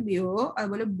വായിക്കുക BOO.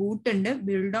 അതുപോലെ ബൂട്ട് ഉണ്ട്,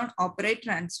 build on operate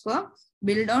transfer,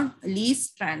 build on lease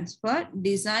transfer,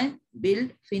 design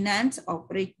build finance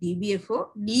operate DBFO,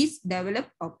 lease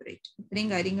develop operate. ഇത്രയും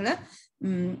കാര്യങ്ങൾ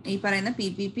ഈ പറയുന്ന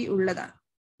PPP ഉള്ളതാണ്.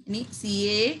 ഇനി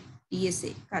CAA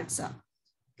TSA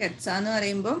കെറ്റ്സ എന്ന്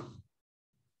പറയുമ്പോൾ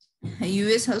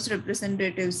US house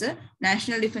representatives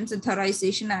national defence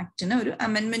അഥോറൈസേഷൻ ആക്ടിന് ഒരു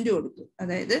അമെൻമെന്റ് കൊടുത്തു.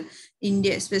 അതായത്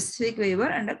India specific waiver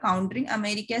and countering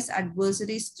Americas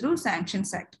adversaries through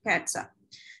sanctions act CAATSA.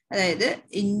 അതായത്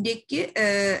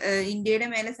ഇന്ത്യയുടെ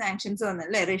മേലെ സാങ്ഷൻസ്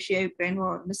വന്നല്ലേ റഷ്യ യുക്രൈൻ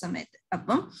വാറിന്റെ സമയത്ത്.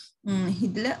 അപ്പം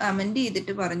ഇതിൽ അമെൻഡ്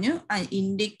ചെയ്തിട്ട് പറഞ്ഞു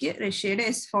ഇന്ത്യക്ക് റഷ്യയുടെ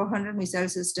S-400 മിസൈൽ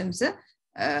സിസ്റ്റംസ്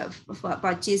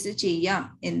പർച്ചേസ് ചെയ്യാം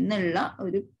എന്നുള്ള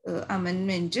ഒരു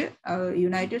അമെൻമെന്റ്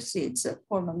യുണൈറ്റഡ് സ്റ്റേറ്റ്സ്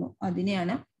കൊണ്ടുവന്നു.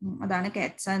 അതാണ്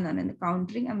കാറ്റ്സ എന്ന് പറയുന്നത്,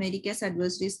 countering Americas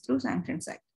adversaries through sanctions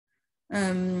act.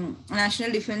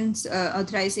 National defence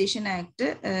authorisation act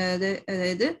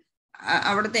അതായത്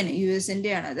അവിടെ തന്നെ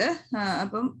US-ന്റെ ആണത്.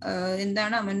 അപ്പം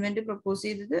എന്താണ് അമെൻമെന്റ് പ്രപ്പോസ്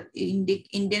ചെയ്തത്?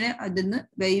 ഇന്ത്യനെ അതിന്ന്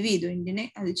വൈവ് ചെയ്തു, ഇന്ത്യനെ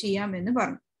അത് ചെയ്യാമെന്ന്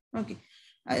പറഞ്ഞു. ഓക്കെ,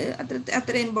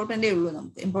 അത്ര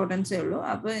ഇമ്പോർട്ടൻസേ ഉള്ളൂ.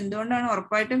 അപ്പൊ എന്തുകൊണ്ടാണ്?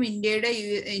 ഉറപ്പായിട്ടും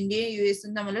ഇന്ത്യയും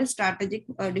US-ഉം തമ്മിൽ സ്ട്രാറ്റജിക്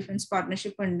ഡിഫൻസ്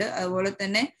പാർട്ട്ണർഷിപ്പ് ഉണ്ട്. അതുപോലെ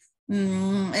തന്നെ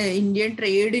ഇന്ത്യൻ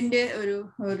ട്രേഡിന്റെ ഒരു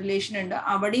റിലേഷൻ ഉണ്ട്.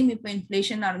 അവിടെയും ഇപ്പൊ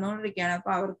ഇൻഫ്ലേഷൻ നടന്നുകൊണ്ടിരിക്കുകയാണ്.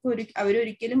 അപ്പൊ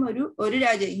അവരൊരിക്കലും ഒരു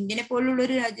രാജ്യം, ഇന്ത്യനെ പോലുള്ള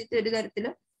ഒരു രാജ്യത്ത് ഒരു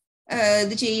തരത്തില്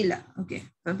ഇത് ചെയ്യില്ല. ഓക്കെ,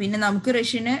 അപ്പൊ പിന്നെ നമുക്ക്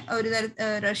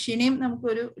റഷ്യനെയും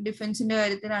നമുക്കൊരു ഡിഫൻസിന്റെ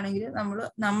കാര്യത്തിലാണെങ്കിൽ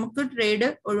നമുക്ക് ട്രേഡ്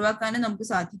ഒഴിവാക്കാനും നമുക്ക്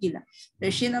സാധിക്കില്ല.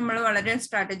 റഷ്യ നമ്മൾ വളരെ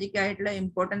സ്ട്രാറ്റജിക് ആയിട്ടുള്ള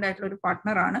ഇമ്പോർട്ടന്റ് ആയിട്ടുള്ള ഒരു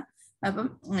പാർട്ട്ണറാണ്. അപ്പം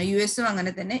US-ഉം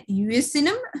അങ്ങനെ തന്നെ.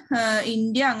 US-നും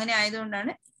ഇന്ത്യ അങ്ങനെ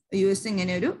ആയതുകൊണ്ടാണ് US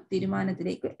ഇങ്ങനെ ഒരു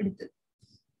തീരുമാനത്തിലേക്ക് എടുത്തത്.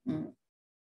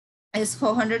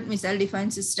 S-400 മിസൈൽ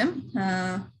ഡിഫൻസ് സിസ്റ്റം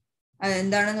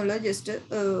എന്താണെന്നുള്ളത് ജസ്റ്റ്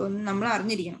നമ്മൾ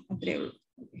അറിഞ്ഞിരിക്കണം, അത്രയേ ഉള്ളൂ.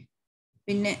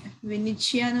 പിന്നെ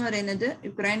വിനിഷ്യ എന്ന് പറയുന്നത്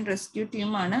യുക്രൈൻ റെസ്ക്യൂ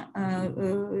ടീമാണ്.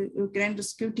 യുക്രൈൻ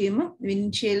റെസ്ക്യൂ ടീം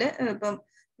വിനിഷ്യയില് ഇപ്പം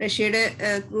റഷ്യയുടെ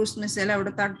ക്രൂസ് മിസൈൽ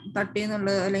അവിടെ തട്ടി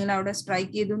എന്നുള്ളത്, അല്ലെങ്കിൽ അവിടെ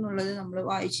സ്ട്രൈക്ക് ചെയ്തു എന്നുള്ളത് നമ്മൾ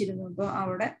വായിച്ചിരുന്നു. അപ്പോൾ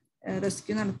അവിടെ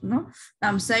റെസ്ക്യൂ നടത്തുന്നു.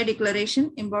 നാംസായ് ഡിക്ലറേഷൻ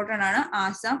ഇമ്പോർട്ടൻ്റ് ആണ്.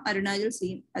 ആസാം, അരുണാചൽ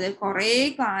സീം, അത് കുറെ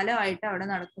കാലമായിട്ട് അവിടെ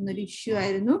നടക്കുന്ന ഒരു ഇഷ്യൂ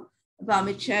ആയിരുന്നു. അപ്പൊ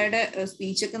അമിത്ഷായുടെ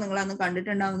സ്പീച്ചൊക്കെ നിങ്ങൾ അന്ന്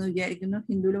കണ്ടിട്ടുണ്ടാവുമെന്ന് വിചാരിക്കുന്നു,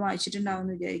 ഹിന്ദുവിൽ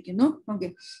വായിച്ചിട്ടുണ്ടാവുമെന്ന് വിചാരിക്കുന്നു. ഓക്കെ,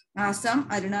 ആസാം,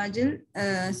 അരുണാചൽ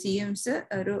CMs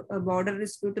ഒരു ബോർഡർ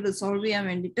ഡിസ്പ്യൂട്ട് റിസോൾവ് ചെയ്യാൻ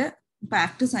വേണ്ടിയിട്ട്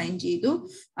പാക്ട് സൈൻ ചെയ്തു.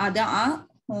 ആ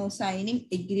സൈനിങ്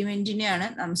എഗ്രിമെന്റിനെയാണ്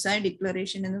നാംസായ്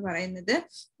ഡിക്ലറേഷൻ എന്ന് പറയുന്നത്.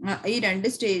 ഈ രണ്ട്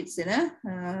സ്റ്റേറ്റ്സിന്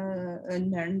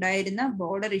ഉണ്ടായിരുന്ന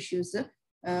ബോർഡർ ഇഷ്യൂസ്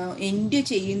എൻഡ്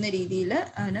ചെയ്യുന്ന രീതിയിൽ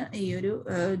ആണ് ഈ ഒരു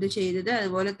ഇത് ചെയ്തത്.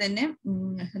 അതുപോലെ തന്നെ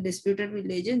ഡിസ്പ്യൂട്ടഡ്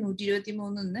വില്ലേജ്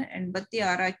 123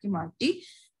 86 മാറ്റി.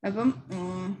 അപ്പം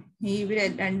ഇവര്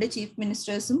രണ്ട് ചീഫ്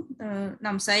മിനിസ്റ്റേഴ്സും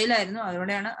നംസായിലായിരുന്നു.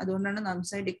 അതുകൊണ്ടാണ്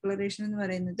നംസായ് ഡിക്ലറേഷൻ എന്ന്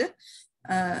പറയുന്നത്.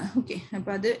 ഓക്കെ, അപ്പൊ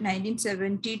അത്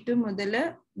 1972 മുതൽ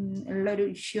ഉള്ള ഒരു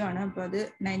ഇഷ്യൂ ആണ്. അപ്പൊ അത്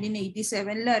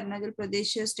 1987 അരുണാചൽ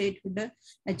പ്രദേശ് സ്റ്റേറ്റ്ഹുഡ്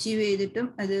അച്ചീവ് ചെയ്തിട്ടും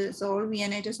അത് സോൾവ്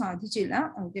ചെയ്യാനായിട്ട് സാധിച്ചില്ല.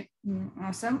 ഓക്കെ,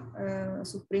 ആസാം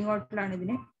സുപ്രീം കോർട്ടിലാണ്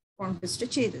ഇതിനെ കോൺടെസ്റ്റ്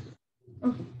ചെയ്തത്.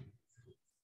 ഓക്കെ,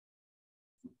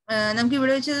 നമുക്ക്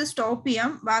ഇവിടെ വെച്ച് സ്റ്റോപ്പ്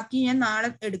ചെയ്യാം. ബാക്കി ഞാൻ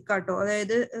നാളെ എടുക്കാം കേട്ടോ.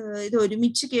 അതായത് ഇത്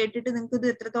ഒരുമിച്ച് കേട്ടിട്ട് നിങ്ങൾക്ക് ഇത്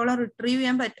എത്രത്തോളം റിട്രീവ്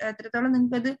ചെയ്യാൻ പറ്റും, എത്രത്തോളം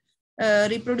നിങ്ങൾക്ക് അത്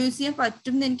റീപ്രൊഡ്യൂസ് ചെയ്യാൻ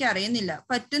പറ്റും എന്ന് എനിക്ക് അറിയുന്നില്ല.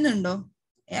 പറ്റുന്നുണ്ടോ?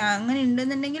 അങ്ങനെ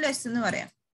ഉണ്ടെന്നുണ്ടെങ്കിൽ എസ് എന്ന് പറയാം.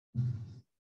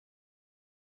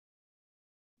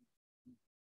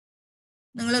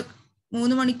 നിങ്ങൾ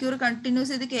 3 മണിക്കൂർ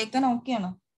കണ്ടിന്യൂസ് ചെയ്ത് കേൾക്കാൻ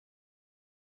ഓക്കെയാണോ?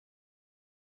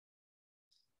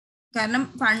 കാരണം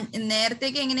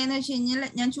നേരത്തേക്ക് എങ്ങനെയാന്ന് വെച്ച് കഴിഞ്ഞാൽ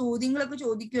ഞാൻ ചോദ്യങ്ങളൊക്കെ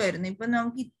ചോദിക്കുമായിരുന്നു. ഇപ്പൊ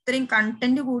നമുക്ക് ഇത്രയും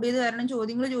കണ്ടന്റ് കൂടിയത് കാരണം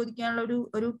ചോദ്യങ്ങൾ ചോദിക്കാനുള്ള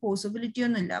ഒരു പോസിബിലിറ്റി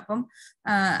ഒന്നും ഇല്ല. അപ്പം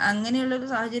അങ്ങനെയുള്ള ഒരു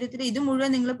സാഹചര്യത്തിൽ ഇത്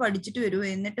മുഴുവൻ നിങ്ങൾ പഠിച്ചിട്ട് വരൂ.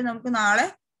 എന്നിട്ട് നമുക്ക് നാളെ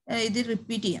ഇത്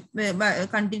റിപ്പീറ്റ് ചെയ്യാം,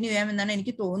 കണ്ടിന്യൂ ചെയ്യാം എന്നാണ്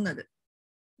എനിക്ക് തോന്നുന്നത്.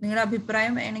 നിങ്ങളുടെ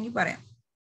അഭിപ്രായം വേണമെങ്കിൽ പറയാം.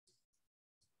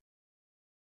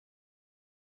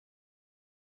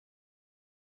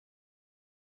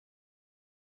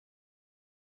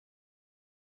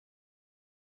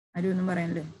 ആരും ഒന്നും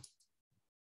പറയാനല്ലേ?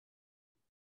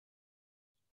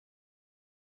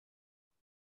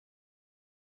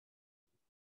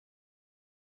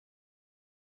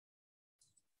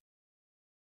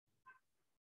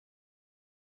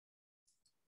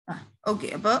 ഓക്കെ,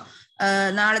 അപ്പോൾ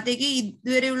നാളത്തേക്ക്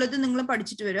ഇതുവരെയുള്ളത് നിങ്ങൾ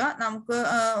പഠിച്ചിട്ട് വരിക. നമുക്ക്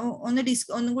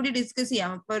ഒന്നും കൂടി ഡിസ്കസ്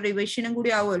ചെയ്യാം. ഇപ്പൊ റിവിഷനും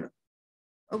കൂടി ആവുമല്ലോ.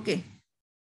 Okay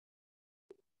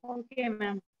okay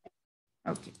ma'am.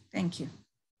 Okay, thank you.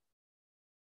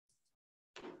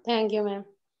 Thank you ma'am.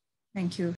 Thank you.